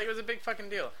whatever, like it was a big fucking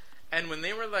deal. And when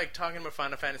they were like talking about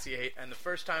Final Fantasy VIII, and the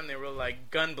first time they were like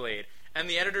Gunblade, and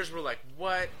the editors were like,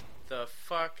 "What the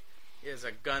fuck is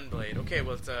a Gunblade?" Okay,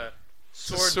 well it's a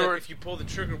sword that if you pull the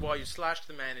trigger while you slash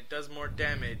the man, it does more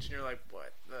damage. And you're like,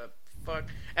 "What the fuck?"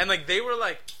 And like they were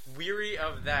like weary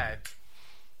of that.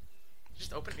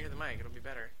 Just open it near the mic; it'll be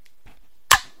better.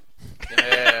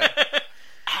 Yeah.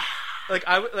 Like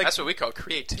That's what we call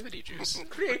creativity juice.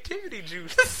 Creativity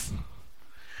juice.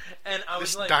 And I was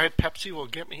This like, Diet Pepsi will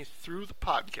get me through the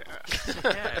podcast.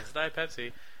 yeah, it's Diet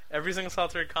Pepsi. Every single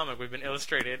solitary comic we've been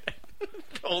illustrated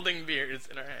holding beers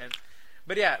in our hands.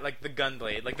 But yeah, like the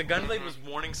Gunblade. Like the Gunblade was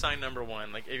warning sign number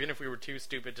 1. Like even if we were too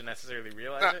stupid to necessarily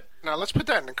realize it. Now let's put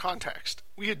that into context.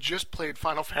 We had just played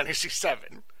Final Fantasy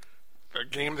VII, a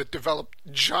game that developed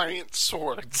giant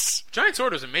swords. Giant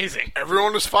sword was amazing.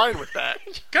 Everyone was fine with that.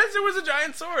 Because it was a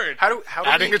giant sword. How do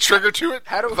Adding a trigger to it,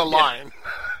 the line.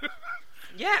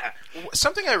 Yeah.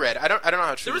 Something I read. I don't know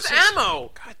how true There was this is.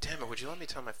 ammo. God damn it! Would you let me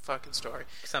tell my fucking story?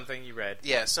 Something you read.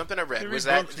 Yeah, something I read There was is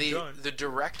that books and John. the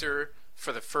director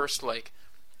for the first like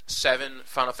 7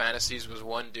 Final Fantasies was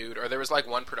one dude, or there was like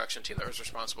one production team that was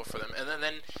responsible for them, and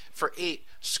then for 8,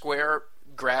 Square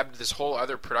grabbed this whole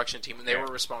other production team, and they were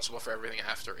responsible for everything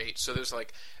after 8. So there's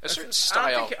like a certain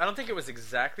style. I don't think it was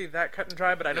exactly that cut and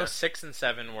dry, but I know 6 and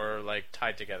 7 were like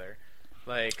tied together.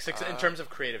 Like 6 in terms of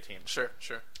creative teams. Sure.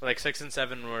 Like 6 and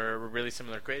 7 were really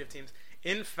similar creative teams.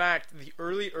 In fact, the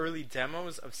early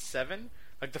demos of 7,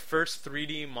 like the first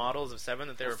 3D models of 7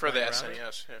 that they were for the playing around with,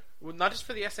 SNES, yeah. well, not just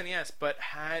for the SNES, but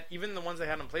had even the ones they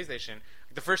had on PlayStation.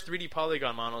 Like the first 3D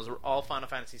polygon models were all Final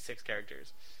Fantasy VI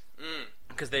characters.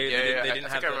 Because they didn't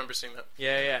have. I remember seeing that.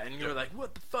 Yeah, and you were like,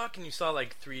 "What the fuck?" And you saw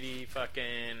like 3D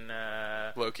fucking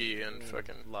Loki and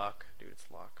fucking Locke, dude. It's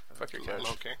Locke. fuck your couch.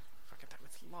 Loki. Fucking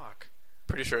it's Locke.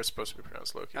 Pretty sure it's supposed to be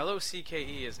pronounced Loki. Locke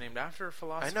is named after a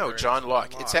philosopher. I know, John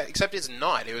Locke. Locke. Except it's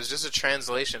not. It was just a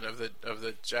translation of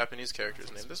the Japanese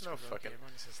character's name. There's no fucking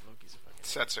Everyone says Loki's a fucking.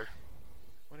 Setzer.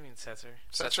 What do you mean Setzer?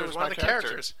 Setzer was my one of the character.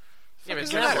 characters. Yeah, but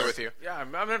What's the matter with you? Yeah,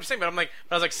 I'm not saying, but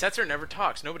I was like, Setzer never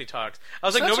talks. Nobody talks. I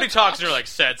was like, Setzer nobody talks, talks. and you're like,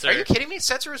 Setzer. Are you kidding me?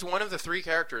 Setzer is one of the 3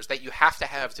 characters that you have to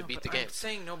have to beat the game. I'm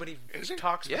saying nobody Is he?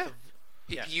 talks. Yeah. With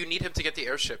Yeah. You need him to get the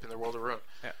airship in the World of Ruin.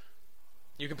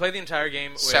 you can play the entire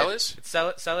game with Celis? It's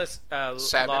Celis,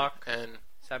 Sabin Locke, and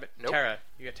Sabin, Nope. Terra.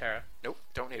 You get Terra. nope,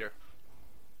 don't need her.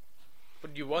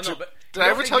 But you won't know. But Did I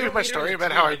ever tell you my story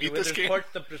about how I beat this game?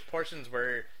 There's portions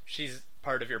where she's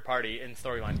part of your party in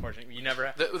storylines portion. You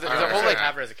never The Alright, whole fair like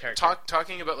have her as a character.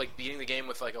 talking about like beating the game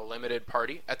with like a limited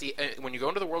party at the when you go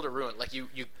into the World of Ruin, like you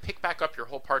pick back up your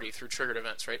whole party through triggered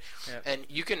events, right? Yeah. And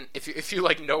you can if you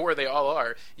like know where they all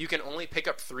are, you can only pick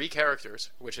up 3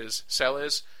 characters, which is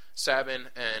Celis, Sabin,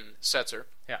 and Setzer.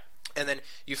 Yeah. And then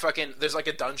there's like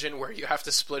a dungeon where you have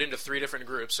to split into 3 different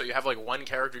groups, so you have like one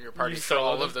character in your party You for solo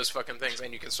all them? of those fucking things,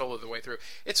 and you can solo the way through.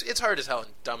 It's hard as hell and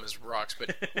dumb as rocks,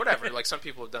 but whatever. Like some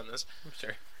people have done this.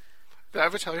 Sure. Did I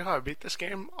ever tell you how I beat this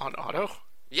game on auto?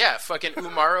 Yeah, fucking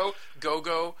Umaro,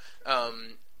 Go-Go, who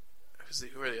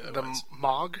are the other The ones?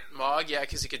 Mog? Mog, yeah,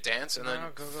 because he could dance, and then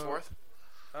Go-Go.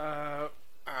 4th?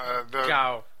 The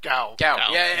Gao. Gao. Gao.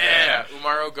 Yeah.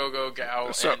 Umaro, Go-Go,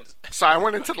 Gao, So, and... so I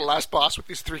went into the last boss with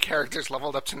these 3 characters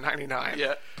leveled up to 99.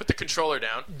 Yeah, put the controller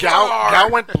down. Gao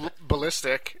went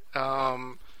ballistic,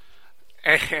 and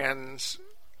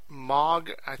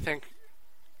Mog, I think,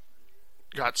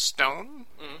 got stone,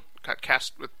 got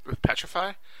cast with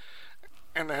Petrify,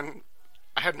 and then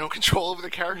I had no control over the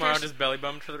characters. Tomorrow just belly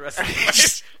bumped for the rest of the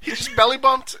fight. he just belly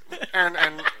bumped, and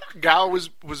Gao was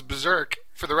Bzzzort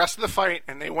for the rest of the fight,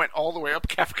 and they went all the way up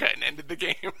Kefka and ended the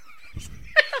game.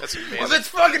 That's amazing. Well, let's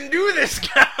fucking do this,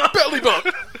 Cal. belly bump!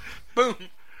 Boom.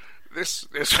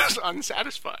 this was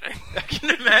unsatisfying. I can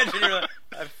imagine you're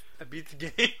like, I beat the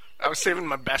game. I was saving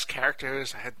my best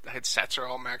characters. I had Setzer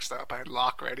all maxed up. I had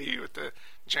Locke ready with the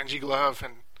Genji glove,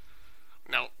 and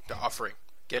no. The offering.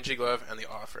 Genji glove and the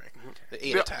offering. The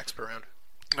 8 attacks per round.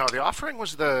 No, the offering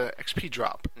was the XP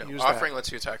drop. No, offering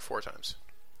lets you attack 4 times.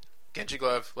 Genji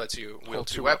glove lets you wield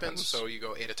 2 weapons, so you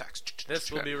go 8 attacks. This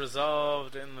will be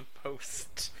resolved in the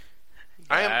post.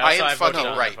 I am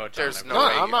fucking right. There's no way.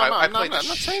 I played the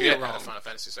shit out of Final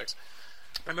Fantasy VI.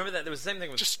 I remember that there was the same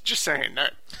thing with... Just saying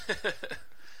that.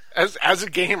 As a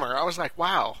gamer, I was like,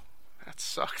 wow, that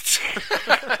sucked.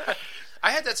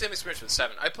 I had that same experience with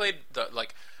 7. I played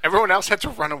Everyone else had to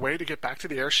run away to get back to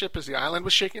the airship as the island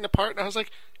was shaking apart, and I was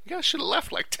like, you guys should have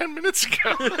left like 10 minutes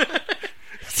ago.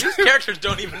 These characters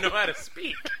don't even know how to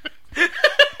speak.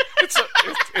 It's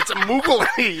a Moogle and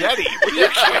a Yeti. What do you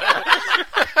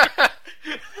care?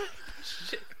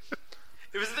 Shit.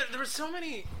 There were so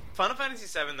many... Final Fantasy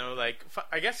VII, though, like,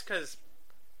 I guess because...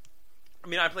 I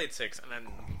mean, I played 6, and I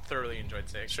thoroughly enjoyed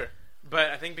 6. Sure.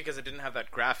 But I think because it didn't have that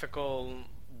graphical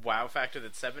wow factor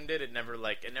that 7 did, it never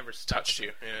touched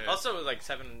you. Yeah. Also, like,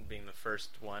 7 being the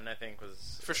first one, I think,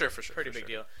 was... For sure. Pretty big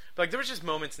deal. But, like, there was just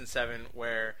moments in 7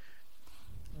 where...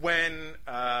 When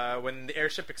the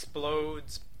airship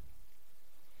explodes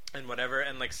and whatever,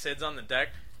 and like Sid's on the deck,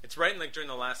 it's right in like during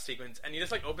the last sequence, and he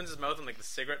just like opens his mouth and like the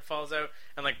cigarette falls out,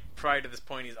 and like prior to this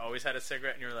point he's always had a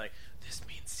cigarette, and you're like, this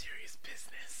means serious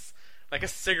business. Like a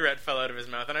cigarette fell out of his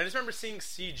mouth, and I just remember seeing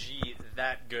CG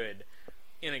that good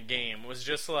in a game was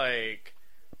just like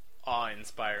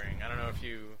awe-inspiring. I don't know if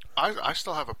you... I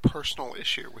still have a personal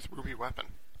issue with Ruby Weapon.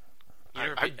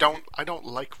 I don't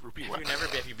like Ruby Weapon.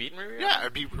 Have you beaten Ruby Weapon? Yeah, I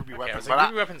beat Ruby Weapon. But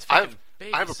Ruby Weapon's fucking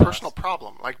I have a personal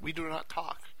problem. Like, we do not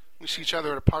talk. We see each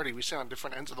other at a party. We sit on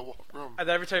different ends of the room. Did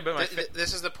I ever tell you about my...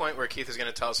 This is the point where Keith is going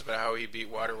to tell us about how he beat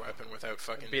Water Weapon without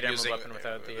fucking using... Weapon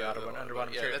without the underbottom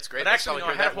material. Yeah, that's great. But actually, no,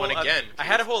 I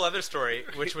had a whole other story,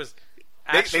 which was...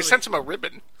 They sent him a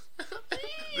ribbon.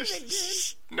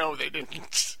 No, they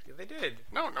didn't. Yeah, they did.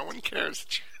 No one cares.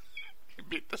 You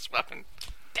beat this weapon.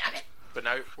 Damn it. But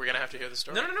now we're going to have to hear the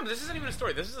story. No, this isn't even a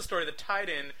story. This is a story that tied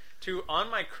in to, on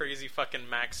my crazy fucking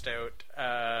maxed out,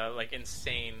 like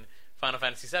insane Final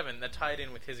Fantasy VII, that tied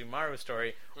in with his Umaru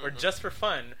story, where just for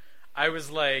fun, I was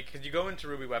like, because you go into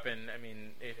Ruby Weapon, I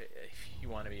mean, if you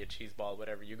want to be a cheeseball,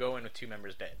 whatever, you go in with 2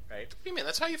 members dead, right? What do you mean?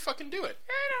 That's how you fucking do it.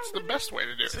 It's the best way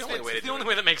to do it. It's the only way to do it. It's the only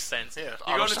way that makes sense. Yeah.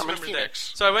 You go into 2 members dead.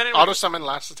 So I went in Auto-summon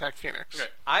Last Attack Phoenix. Okay.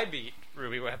 I beat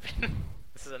Ruby Weapon.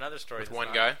 This is another story. With one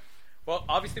guy? Well,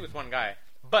 obviously with one guy.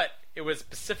 But it was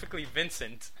specifically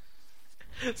Vincent.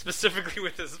 Specifically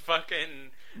with his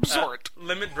fucking... Bzzzort.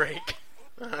 Limit break.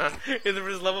 There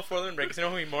was level 4 limit break. Because you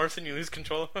know when he morphs and you lose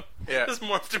control of him? Yeah. Just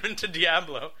morphed him into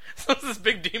Diablo. So it was this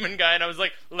big demon guy, and I was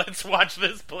like, let's watch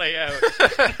this play out.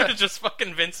 It was just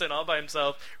fucking Vincent all by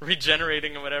himself,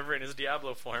 regenerating and whatever in his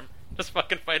Diablo form. Just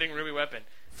fucking fighting Ruby Weapon.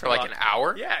 For like an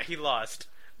hour? Yeah, he lost.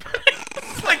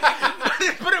 Like,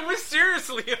 but it was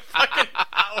seriously a fucking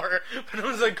hour. But I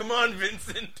was like, come on,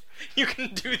 Vincent, you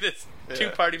can do this. Yeah. 2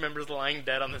 party members lying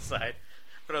dead on the side.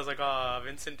 But I was like, oh,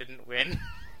 Vincent didn't win.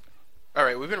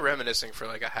 Alright, we've been reminiscing for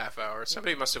like a half hour.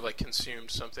 Somebody must have like consumed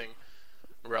something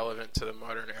relevant to the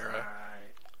modern era.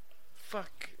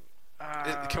 Fuck.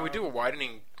 Can we do a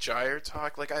widening gyre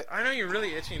talk? Like I know you're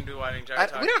really itching to do a widening gyre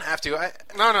talk. We don't have to.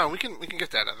 No, we can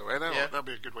get that out of the way. That'll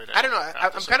be a good way to... I don't know.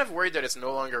 I'm kind of worried that it's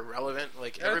no longer relevant.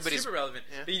 Like everybody's it's super relevant.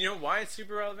 Yeah. But you know why it's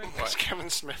super relevant? Because Kevin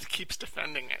Smith keeps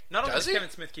defending it. Not only does Kevin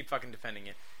Smith keep fucking defending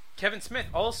it, Kevin Smith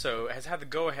also has had the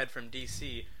go-ahead from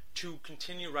DC to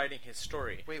continue writing his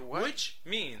story. Wait, what? Which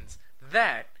means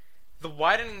that the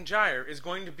Widening Gyre is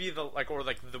going to be the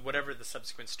whatever the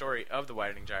subsequent story of the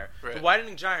Widening Gyre. Right. The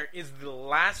Widening Gyre is the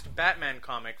last Batman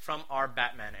comic from our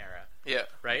Batman era. Yeah.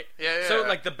 Right? Yeah. So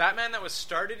like the Batman that was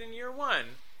started in year 1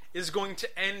 is going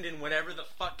to end in whatever the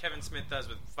fuck Kevin Smith does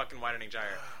with fucking Widening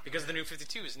Gyre, because the New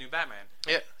 52 is New Batman.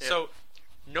 Yeah. So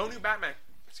no new Batman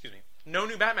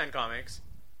comics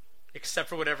except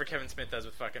for whatever Kevin Smith does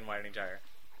with fucking Widening Gyre.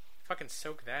 Fucking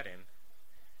soak that in.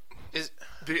 Is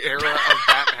the era of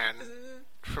Batman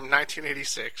from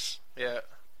 1986 to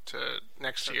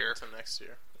next year. To next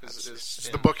year. It's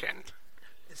the bookend.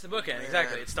 It's the bookend,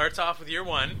 exactly. It starts off with year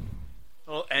 1.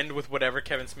 It'll end with whatever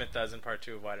Kevin Smith does in part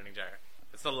 2 of Widening Gyre.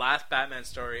 It's the last Batman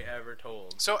story ever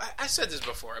told. So I said this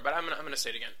before, but I'm gonna say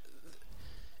it again.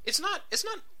 It's not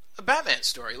a Batman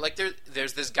story. Like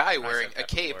there's this guy wearing a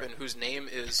cape and whose name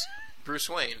is Bruce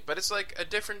Wayne, but it's like a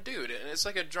different dude, and it's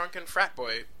like a drunken frat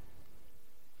boy.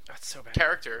 That's so bad.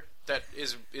 Character that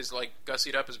is like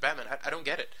gussied up as Batman. I don't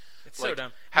get it. It's like, so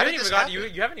dumb. How did this happen?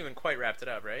 You haven't even quite wrapped it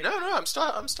up, right? No, I'm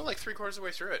still like 3/4 of the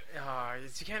way through it.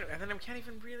 You can't, and then I can't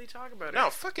even really talk about it. No,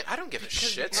 fuck it. I don't give a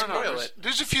shit. Spoil it.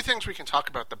 There's a few things we can talk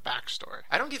about the backstory.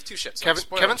 I don't give two shits.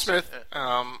 Kevin Smith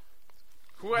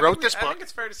Who wrote this book. I think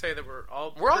it's fair to say that we're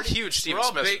all huge Steven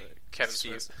Smith. Kevin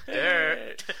Smith.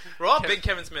 We're all big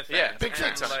Kevin Smith fans. Yeah, big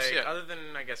fans. Like, yeah. Other than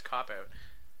I guess Cop Out.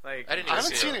 Like I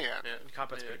haven't seen it yet. Yeah.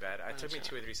 Cop Out's pretty bad. It took me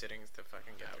 2 or 3 sittings to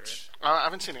fucking get through it. I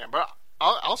haven't seen it yet, but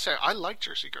I'll say I like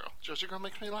Jersey Girl. Jersey Girl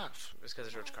makes me laugh. It's because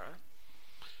of George Carlin.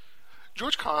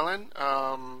 George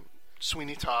Carlin,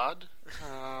 Sweeney Todd,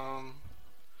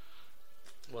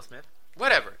 Will Smith.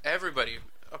 Whatever. Everybody.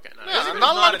 Okay, no. Yeah, Everybody-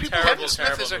 not a lot of people. Kevin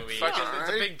Smith is a movie. fucking. It's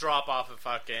a big drop off of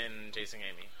fucking Chasing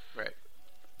Amy. Right.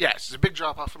 Yes, it's a big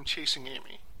drop off from Chasing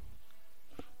Amy.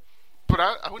 But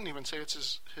I wouldn't even say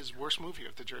it's his worst movie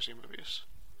of the Jersey movies.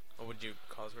 What would you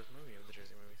call his worst movie of the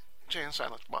Jersey movies? Jay and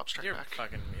Silent Bob Strike You're a Back.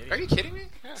 fucking idiot. Are you kidding me?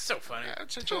 Yeah. It's so funny. Yeah,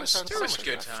 I'd say Jay There and was, Silent there Bob was Strike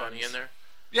good Back. funny in there.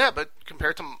 Yeah, but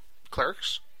compared to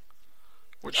Clerks,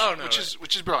 which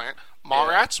is brilliant.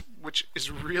 Mallrats, which is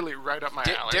really right up my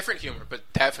alley. Different humor, but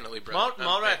definitely brilliant.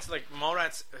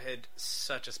 Mallrats had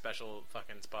such a special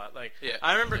fucking spot. Like, Yeah.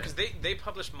 I remember because they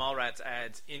published Mallrats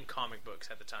ads in comic books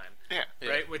at the time, Yeah.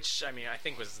 right? Which I mean, I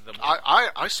think was the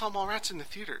I saw Mallrats in the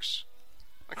theaters.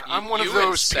 Like, I'm one of You those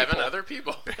and 7 people. other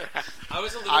people. I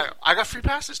was a little. I got free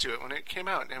passes to it when it came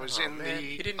out, and it was in Man, the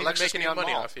he didn't even Alexis make any Neon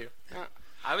money Mall. off you. Yeah.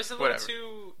 I was a little Whatever.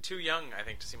 too young, I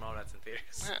think, to see Mallrats in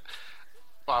theaters. Yeah.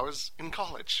 Well, I was in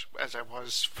college, as I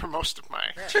was for most of my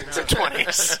teens and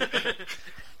 20s.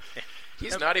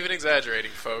 He's not even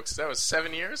exaggerating, folks. That was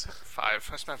 7 years. 5.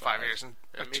 I spent 5 years in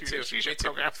a Me 2-year too. CJET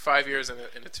program. 5 years in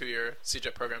a 2-year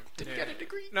CJET program. Didn't get a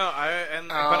degree. No,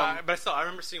 but still, I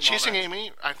remember seeing Chasing Mallrats.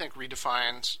 Amy, I think,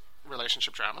 redefines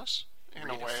relationship dramas in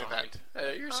a way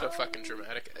that... You're so fucking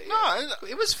dramatic. No,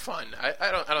 It was fun.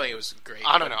 I don't think it was great.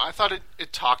 I don't know. I thought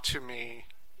it talked to me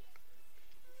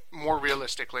more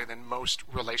realistically than most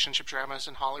relationship dramas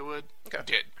in Hollywood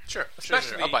did. Sure.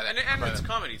 Especially, I'll buy that. And I'll buy it's that.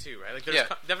 comedy too, right? Like, there's Yeah.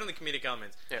 definitely comedic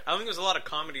elements. Yeah. I don't think there was a lot of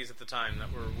comedies at the time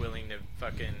that were willing to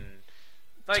fucking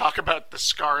like Talk about the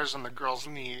scars on the girl's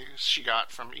knees she got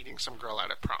from eating some girl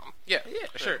out at prom. Yeah.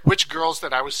 sure. Which girls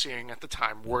that I was seeing at the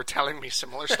time were telling me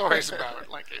similar stories about it.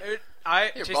 Like,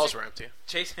 Your balls were empty.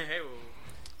 Chasing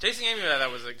Amy, that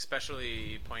was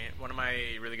especially poignant. One of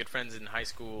my really good friends in high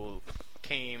school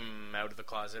came out of the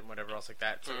closet and whatever else like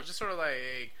that. So it was just sort of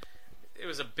like it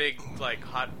was a big like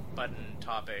hot button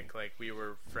topic. Like we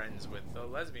were friends with a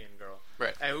lesbian girl,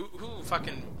 Right. Who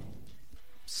fucking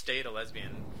stayed a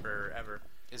lesbian forever.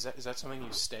 Is that something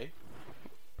you stay?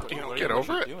 you don't get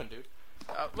over it. Doing, dude?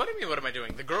 What do you mean? What am I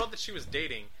doing? The girl that she was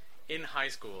dating in high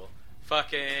school,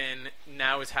 fucking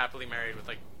now is happily married with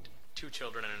like 2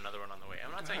 children and another one on the way.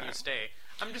 I'm not saying you stay.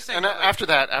 I'm just saying. And that,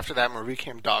 like, after that movie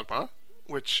came Dogma,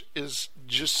 which is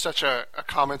just such a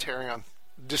commentary on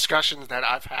discussions that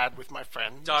I've had with my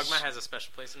friends. Dogma has a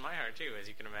special place in my heart too, as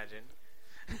you can imagine.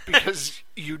 Because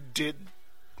you did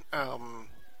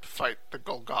fight the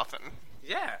Golgothan.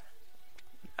 Yeah.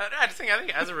 I think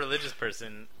as a religious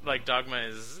person, like Dogma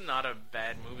is not a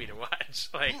bad movie to watch.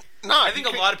 Like, No, I think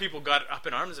a lot of people got up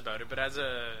in arms about it, but as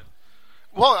a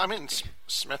Well, I mean,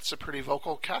 Smith's a pretty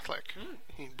vocal Catholic.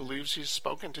 He believes he's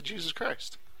spoken to Jesus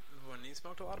Christ. when he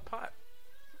smoked a lot of pot,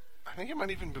 I think it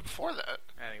might even be before that.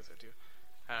 I think so too.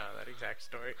 I don't know that exact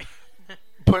story.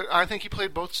 But I think he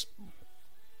played both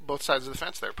sides of the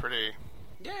fence there pretty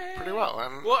well.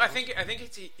 And Well, I think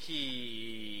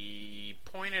he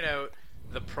pointed out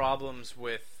the problems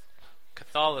with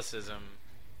Catholicism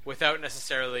without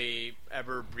necessarily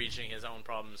ever breaching his own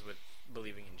problems with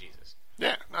believing in Jesus.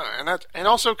 yeah, no, and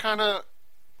also kind of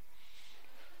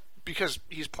because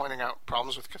he's pointing out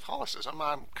problems with Catholicism,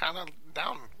 I'm kind of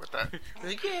down with that.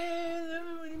 Like, yeah,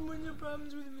 everyone has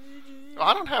problems with religion. Well,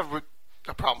 I don't have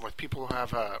a problem with people who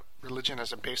have religion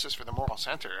as a basis for the moral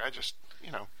center. I just,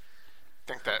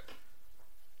 think that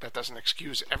doesn't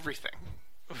excuse everything.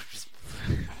 I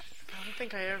don't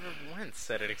think I ever once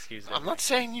said it excused it. I'm not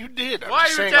saying you did. Why I'm are just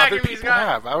you saying attacking other me, people Scott?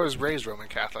 have. I was raised Roman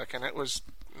Catholic, and it was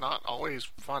not always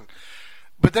fun.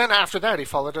 But then after that, he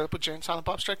followed it up with Jay and Silent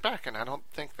Bob Strike Back, and I don't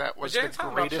think that was the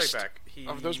greatest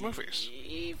of those movies.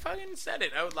 He fucking said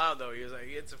it out loud, though. He was like,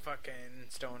 it's a fucking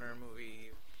stoner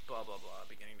movie, blah, blah, blah,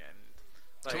 beginning to end.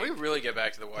 Like, Can we really get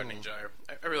back to the widening gyre?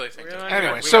 I really think. Really? that.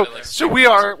 Anyway, We so gotta, like, so we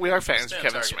are fans of stay on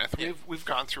Kevin target. Smith. Yeah. We've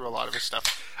gone through a lot of his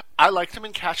stuff. I liked him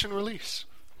in Catch and Release.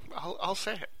 I'll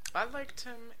say it. I liked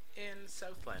him in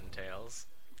Southland Tales.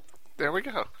 There we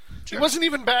go. Sure. He wasn't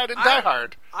even bad in Die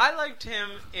Hard. I liked him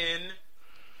in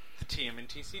the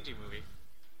TMNT CG movie.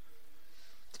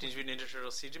 Teenage Mutant Ninja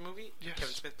Turtles CG movie? Yes.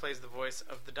 Kevin Smith plays the voice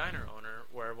of the diner owner,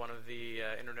 where one of the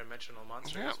interdimensional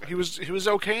monsters. Yeah, he was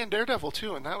okay in Daredevil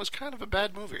too, and that was kind of a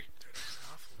bad movie. It's an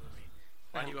awful movie.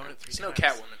 Why do you own it 3 It's times? no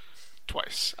Catwoman.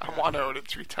 Twice. I want to own it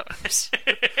 3 times.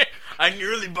 I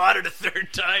nearly bought it a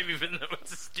 3rd time, even though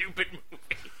it's a stupid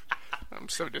movie. I'm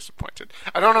so disappointed.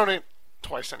 I don't own it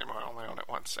twice anymore. I only own it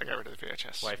once. I got rid of the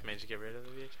VHS. Wife made you get rid of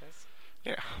the VHS?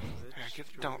 Yeah.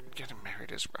 Don't get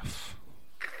married is rough.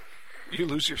 You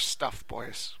lose your stuff,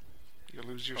 boys. You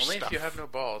lose your Only stuff. if you have no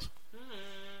balls.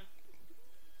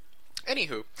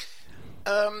 Anywho,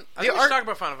 I think we should talk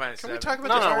about Final Fantasy. Can we talk about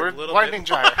No, this no, art? we're Widening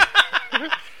Gyre.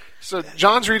 So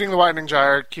John's reading the Widening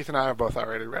Gyre. Keith and I have both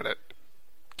already read it.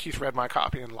 Keith read my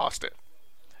copy and lost it.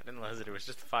 I didn't realize it was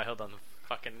just filed on the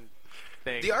fucking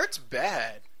thing. The art's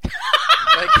bad.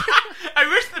 I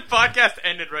wish the podcast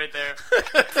ended right there.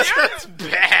 The art's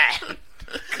bad.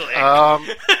 Click.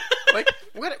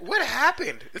 What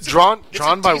happened? It's Drawn a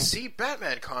by DC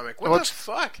Batman comic. What the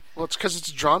fuck? Well, it's because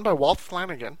it's drawn by Walt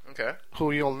Flanagan, Okay.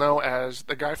 who you'll know as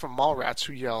the guy from Mallrats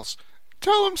who yells,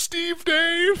 "Tell him, Steve,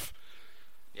 Dave."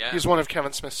 Yeah. He's one of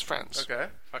Kevin Smith's friends. Okay.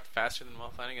 Fucked faster than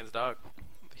Walt Flanagan's dog.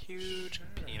 Huge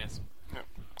penis. Yeah.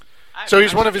 I So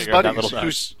he's one of his figured out that buddies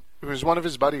little who's one of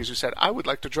his buddies who said, "I would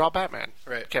like to draw Batman."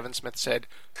 Right. Kevin Smith said,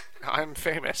 "I'm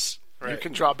famous. You Right.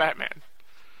 can draw Batman."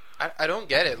 I don't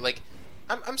get it. Like,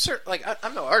 I'm certain. Like,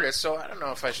 I'm no artist, so I don't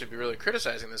know if I should be really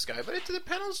criticizing this guy. But the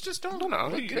panels just don't No,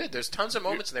 look good. There's tons of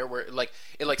moments in there where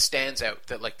it stands out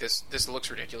that like this looks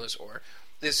ridiculous, or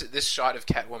this shot of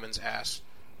Catwoman's ass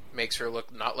makes her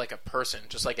look not like a person,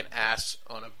 just like an ass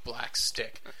on a black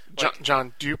stick. Like,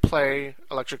 John, do you play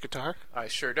electric guitar? I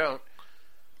sure don't.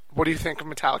 What do you think of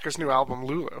Metallica's new album,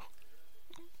 Lulu?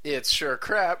 It's sure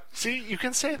crap. See, you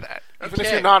can say that. Even if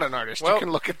Okay. you're not an artist, Well- you can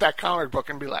look at that comic book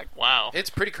and be like, wow. It's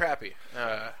pretty crappy.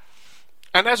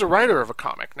 And as a writer of a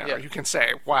comic now, Yeah. you can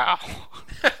say, wow.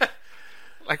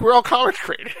 Like, we're all comic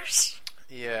creators.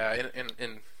 Yeah,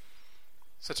 in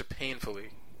such a painfully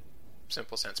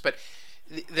simple sense. But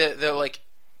the like,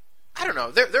 I don't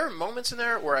know. There are moments in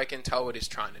there where I can tell what he's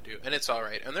trying to do, and it's all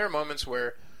right. And there are moments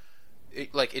where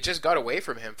it just got away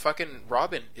from him. Fucking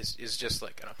Robin is just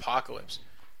like an apocalypse.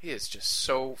 He is just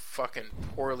so fucking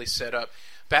poorly set up.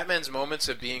 Batman's moments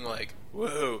of being like,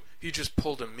 whoa, he just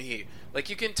pulled a me.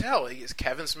 Like, you can tell.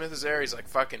 Kevin Smith is there. He's like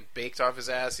fucking baked off his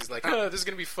ass. He's like, oh, this is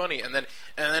going to be funny. And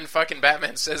then fucking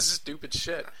Batman says stupid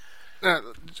shit.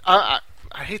 I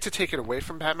hate to take it away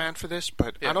from Batman for this,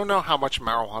 but Yeah. I don't know how much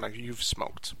marijuana you've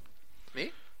smoked.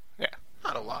 Me? Yeah.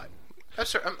 Not a lot.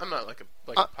 I'm not like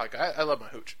a pot guy. I love my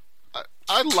hooch.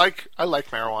 I like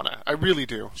marijuana. I really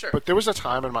do. Sure. But there was a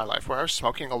time in my life where I was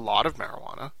smoking a lot of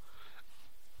marijuana,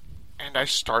 and I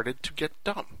started to get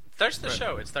dumb. Starts the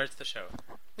show. It starts the show.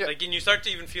 Yeah. Like, and you start to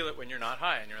even feel it when you're not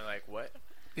high, and you're like, what?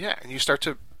 Yeah, and you start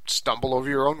to stumble over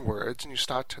your own words, and you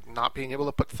start to not being able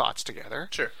to put thoughts together.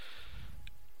 Sure.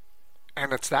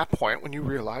 And it's that point when you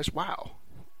realize, wow,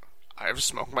 I've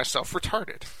smoked myself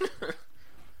retarded.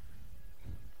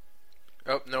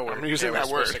 Oh, no word. I'm using that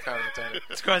word.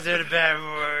 It's because they're the bad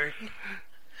word.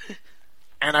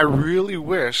 And I really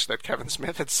wish that Kevin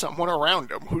Smith had someone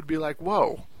around him who'd be like,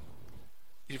 whoa,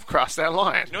 you've crossed that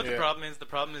line. You know what Yeah. the problem is? The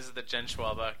problem is that Jen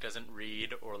Schwalbach doesn't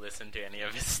read or listen to any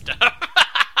of his stuff.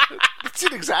 That's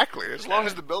it exactly. As long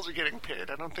as the bills are getting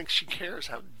paid, I don't think she cares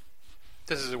how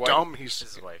This is why. dumb This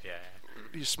is his wife, yeah.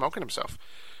 he's smoking himself.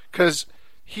 Because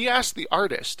he asked the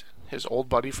artist, his old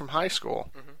buddy from high school,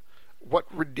 what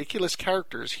ridiculous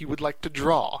characters he would like to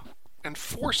draw and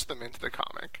force them into the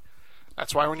comic.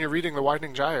 That's why when you're reading The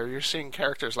Widening Gyre, you're seeing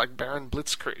characters like Baron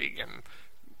Blitzkrieg and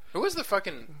Who was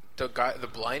the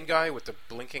blind guy with the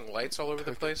blinking lights all over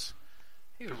the place?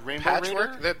 He was Rainbow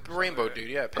Patchwork, Raider? the rainbow dude,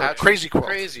 yeah. Crazy Quilt.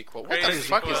 Crazy Quilt. What Crazy the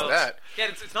fuck Quilt. is that? Yeah,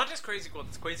 it's not just Crazy Quilt.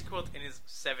 It's Crazy Quilt in his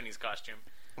 70s costume.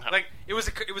 Uh-huh. Like, it was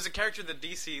a character that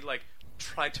DC, like,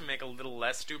 tried to make a little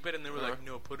less stupid, and they were like,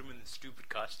 no, put him in the stupid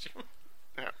costume.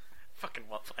 yeah. Fucking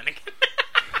Walt Flanagan.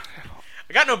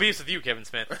 I got no beefs with you, Kevin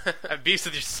Smith. I have beefs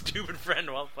with your stupid friend,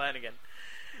 Walt Flanagan.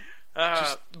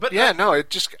 But Yeah, no,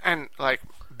 it just, and like,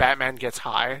 Batman gets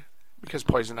high because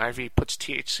Poison Ivy puts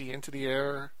THC into the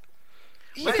air.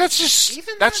 Like, that's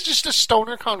just a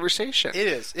stoner conversation. It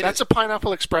is. That's a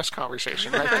Pineapple Express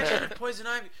conversation right there. Poison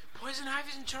Ivy. Poison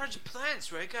Ivy's in charge of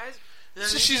plants, right, guys?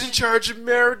 So she's in charge of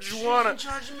marijuana. She's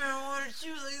in charge of marijuana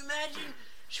too. Like, imagine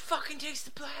she fucking takes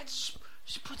the plants.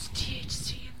 She puts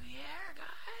THC in the air,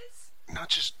 guys. Not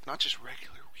just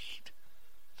regular weed.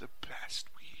 The best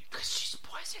weed. Because she's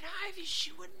Poison Ivy,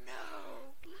 she would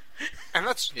know. And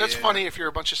that's Yeah. funny if you're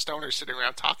a bunch of stoners sitting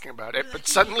around talking about it, but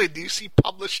suddenly DC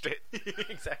published it.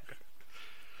 Exactly.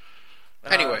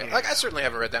 Anyway, like I certainly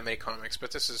haven't read that many comics,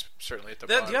 but this is certainly at the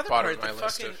bottom other part, of my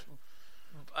list.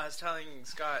 I was telling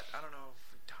Scott, I don't know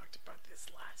if we talked about this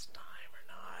last time or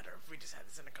not, or if we just had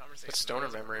this in a conversation. That's stoner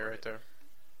memory right there.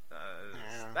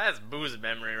 That's booze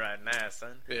memory right now,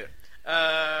 son. Yeah.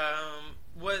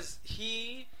 Was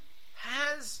he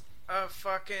has a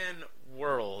fucking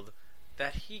world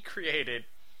that he created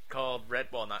called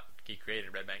not he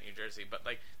created Red Bank, New Jersey, but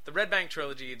like the Red Bank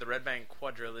trilogy, the Red Bank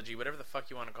quadrilogy, whatever the fuck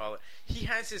you want to call it. He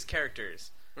has his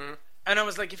characters. Mm-hmm. And I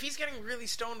was like, if he's getting really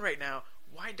stoned right now,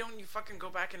 why don't you fucking go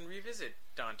back and revisit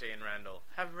Dante and Randall?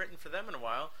 Haven't written for them in a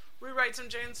while. Rewrite some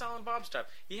Jay and Silent Bob stuff.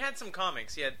 He had some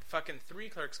comics. He had fucking 3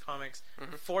 Clerks comics,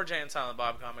 4 Jay and Silent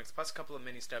Bob comics, plus a couple of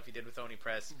mini stuff he did with Oni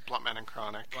Press. Bluntman and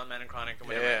Chronic, and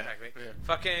whatever, exactly. Yeah.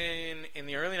 Fucking in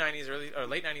the early 90s,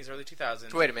 late 90s, early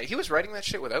 2000s. Wait a minute, he was writing that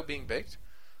shit without being baked?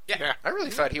 Yeah. I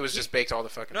really thought he was just baked all the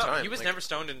fucking time. No, he was never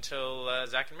stoned until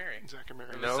Zack and Mary. It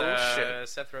was, shit.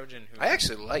 Seth Rogen. I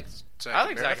actually liked Zack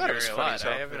and Mary. I thought it was funny a lot.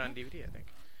 I have it on DVD, I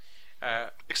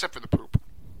think. Except for the poop.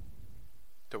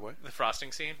 The what? The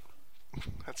frosting scene.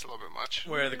 That's a little bit much.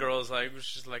 Where the girl's like, was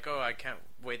just like, oh, I can't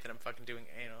wait that I'm fucking doing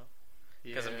anal.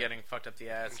 Because I'm getting fucked up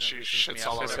the ass. And she shits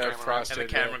all over the camera. And the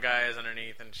camera guy is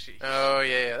underneath, and she... Oh,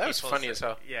 yeah. That was funny as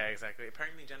hell. Yeah, exactly.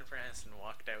 Apparently Jennifer Aniston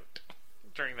walked out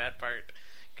during that part.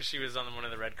 Because she was on one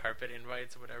of the red carpet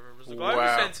invites or whatever. It was like, I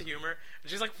have a sense of humor.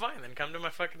 And she's like, fine, then come to my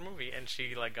fucking movie. And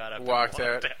she like got up and walked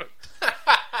out.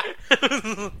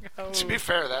 To be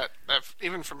fair, that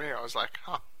even for me, I was like,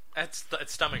 huh. It's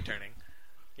stomach turning.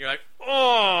 You're like,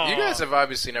 oh! You guys have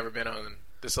obviously never been on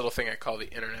this little thing I call the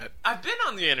internet. I've been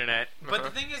on the internet, but the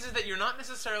thing is that you're not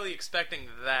necessarily expecting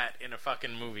that in a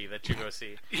fucking movie that you go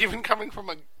see. Even coming from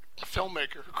a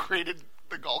filmmaker who created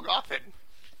the Golgothan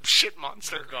shit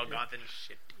monster. Golgothan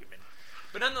shit demon.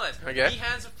 But nonetheless, he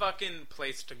has a fucking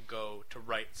place to go to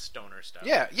write stoner stuff.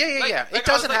 Yeah. It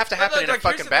doesn't have to happen in a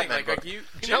fucking Batman book.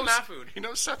 Jim Mahfood. He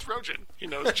knows Seth Rogen. He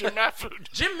knows Jim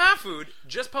Mahfood. Jim Mahfood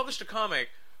just published a comic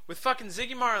with fucking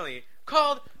Ziggy Marley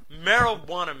called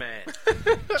Marijuana Man.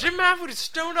 Jim Mahfood is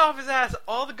stoned off his ass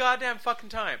all the goddamn fucking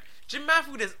time. Jim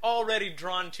Mahfood has already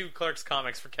drawn 2 Clerks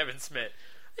comics for Kevin Smith.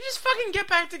 They just fucking get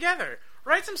back together.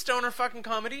 Write some stoner fucking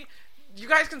comedy. You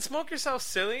guys can smoke yourself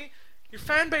silly. Your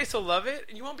fan base will love it,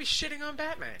 and you won't be shitting on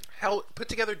Batman. Hell, put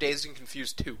together Dazed and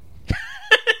Confused 2.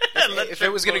 if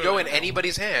it was going to go in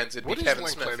anybody's hands, it'd be Kevin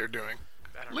Smith. What is Linklater doing?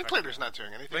 Linklater's not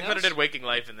doing anything Linklater did Waking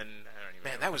Life, and then I don't even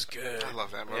Man, that was good. I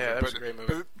love that movie. Yeah, that was a great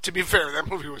movie. But to be fair, that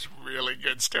movie was really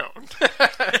good stoned.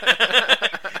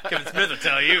 Kevin Smith will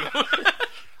tell you.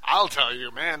 I'll tell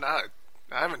you, man. I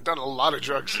haven't done a lot of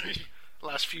drugs in the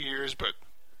last few years, but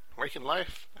Waking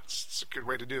Life, that's a good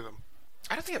way to do them.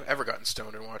 I don't think I've ever gotten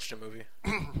stoned and watched a movie.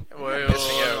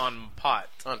 On pot.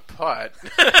 On pot.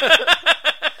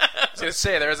 I was going to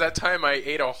say, there was that time I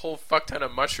ate a whole fuck ton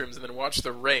of mushrooms and then watched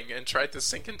The Ring and tried to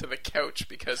sink into the couch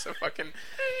because of fucking...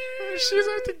 She's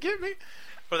out to get me.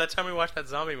 Or that time we watched that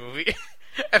zombie movie.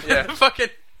 And then fucking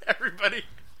everybody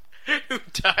who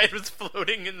died was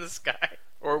floating in the sky.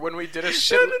 Or when we did a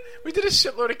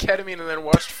shitload of ketamine and then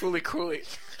watched Fooly Cooley.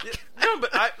 No,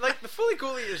 but the Fooly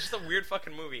Cooley is just a weird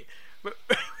fucking movie. But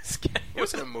it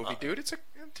wasn't a movie, dude. It's a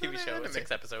TV show. It's 6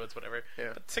 episodes, whatever.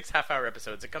 Yeah. But 6 half-hour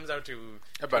episodes. It comes out to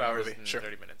about 2 hours and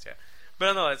 30 minutes, yeah. But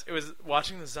nonetheless, it was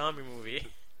watching the zombie movie.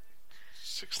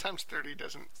 6 times 30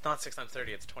 doesn't... It's not 6 times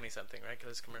 30, it's 20-something, right?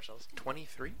 Because it's commercials.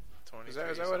 23? Is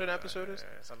that what an episode is?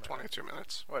 22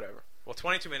 minutes. Whatever. Well,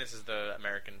 22 minutes is the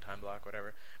American time block,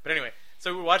 whatever. But anyway,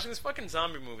 so we're watching this fucking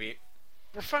zombie movie.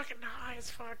 We're fucking high as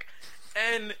fuck.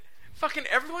 And... fucking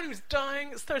everyone who's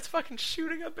dying starts fucking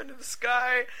shooting up into the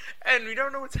sky, and we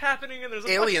don't know what's happening, and there's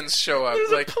aliens show up.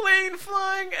 There's a plane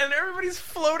flying, and everybody's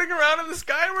floating around in the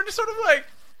sky, and we're just sort of like,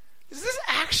 is this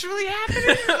actually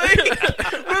happening?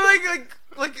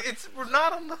 We're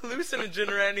not on the hallucinogen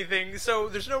or anything, so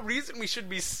there's no reason we should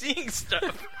be seeing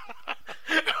stuff.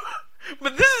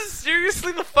 But this is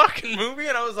seriously the fucking movie,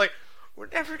 and I was like, we're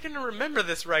never going to remember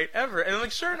this right ever. And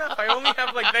like, sure enough, I only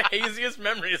have like the haziest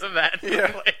memories of that.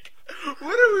 Yeah. Like,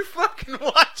 what are we fucking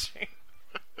watching?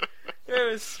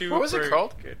 It was super. What was it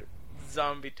called? Good.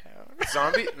 Zombie Town.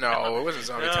 Zombie? No, it wasn't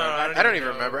Zombie Town. I don't even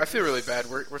remember. I feel really bad.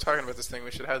 We're talking about this thing.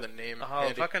 We should have the name.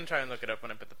 I'll fucking try and look it up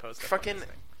when I put the post up. Fucking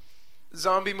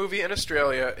zombie movie in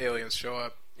Australia. Aliens show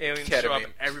up. Aliens show up.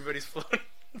 Everybody's floating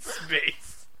in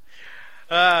space.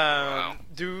 Wow.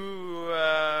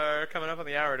 Coming up on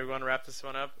the hour, do we want to wrap this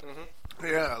one up? Mm-hmm.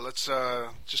 Yeah, let's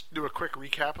just do a quick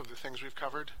recap of the things we've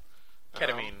covered.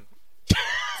 Ketamine.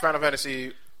 Final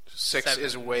Fantasy 6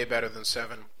 is way better than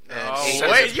 7. And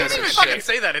wait, you didn't even fucking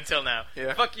say that until now.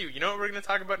 Yeah. Fuck you. You know what we're going to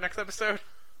talk about next episode?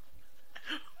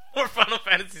 or Final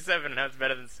Fantasy 7 and how it's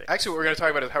better than 6. Actually, what we're going to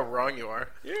talk about is how wrong you are.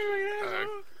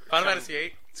 Final Fantasy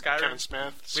 8, Skyrim. Kevin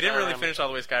Smith. We didn't really finish all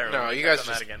the way Skyrim. No, We you touched guys on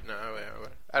just that again.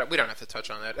 No, we don't have to touch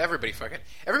on that.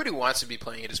 Everybody wants to be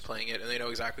playing it is playing it, and they know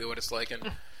exactly what it's like.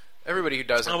 And everybody who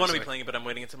doesn't, I want to be like, playing it, but I'm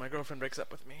waiting until my girlfriend breaks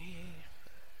up with me.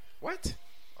 What?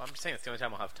 I'm just saying it's the only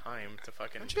time I'll have time to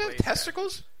fucking. Don't you have play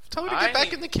testicles? Tell her to get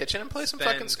back in the kitchen and play some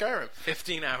fucking Skyrim.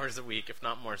 15 hours a week, if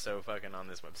not more so, fucking on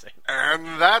this website.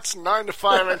 And that's 9 to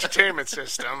 5 Entertainment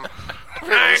System.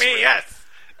 Yes!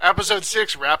 Episode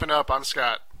 6 wrapping up. I'm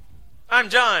Scott. I'm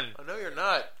John. Oh, no, you're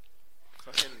not.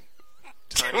 Fucking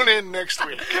Tune in next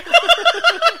week.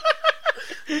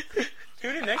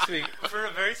 Tune in next week for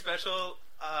a very special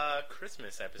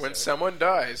Christmas episode. when someone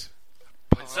dies.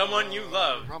 When someone you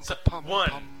love, one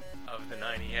of the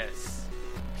 90S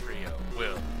trio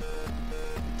will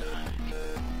die.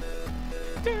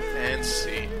 And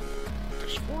see.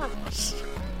 There's 4 of us.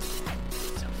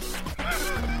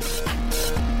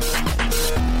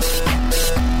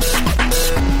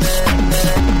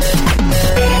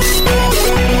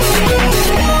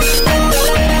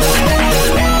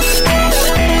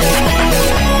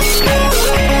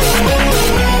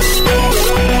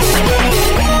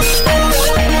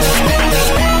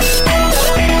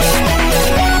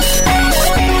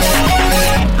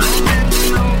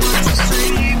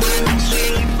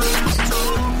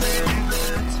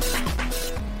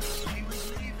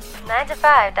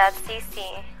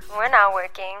 9to5.cc. We're not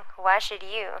working. Why should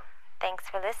you? Thanks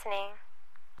for listening.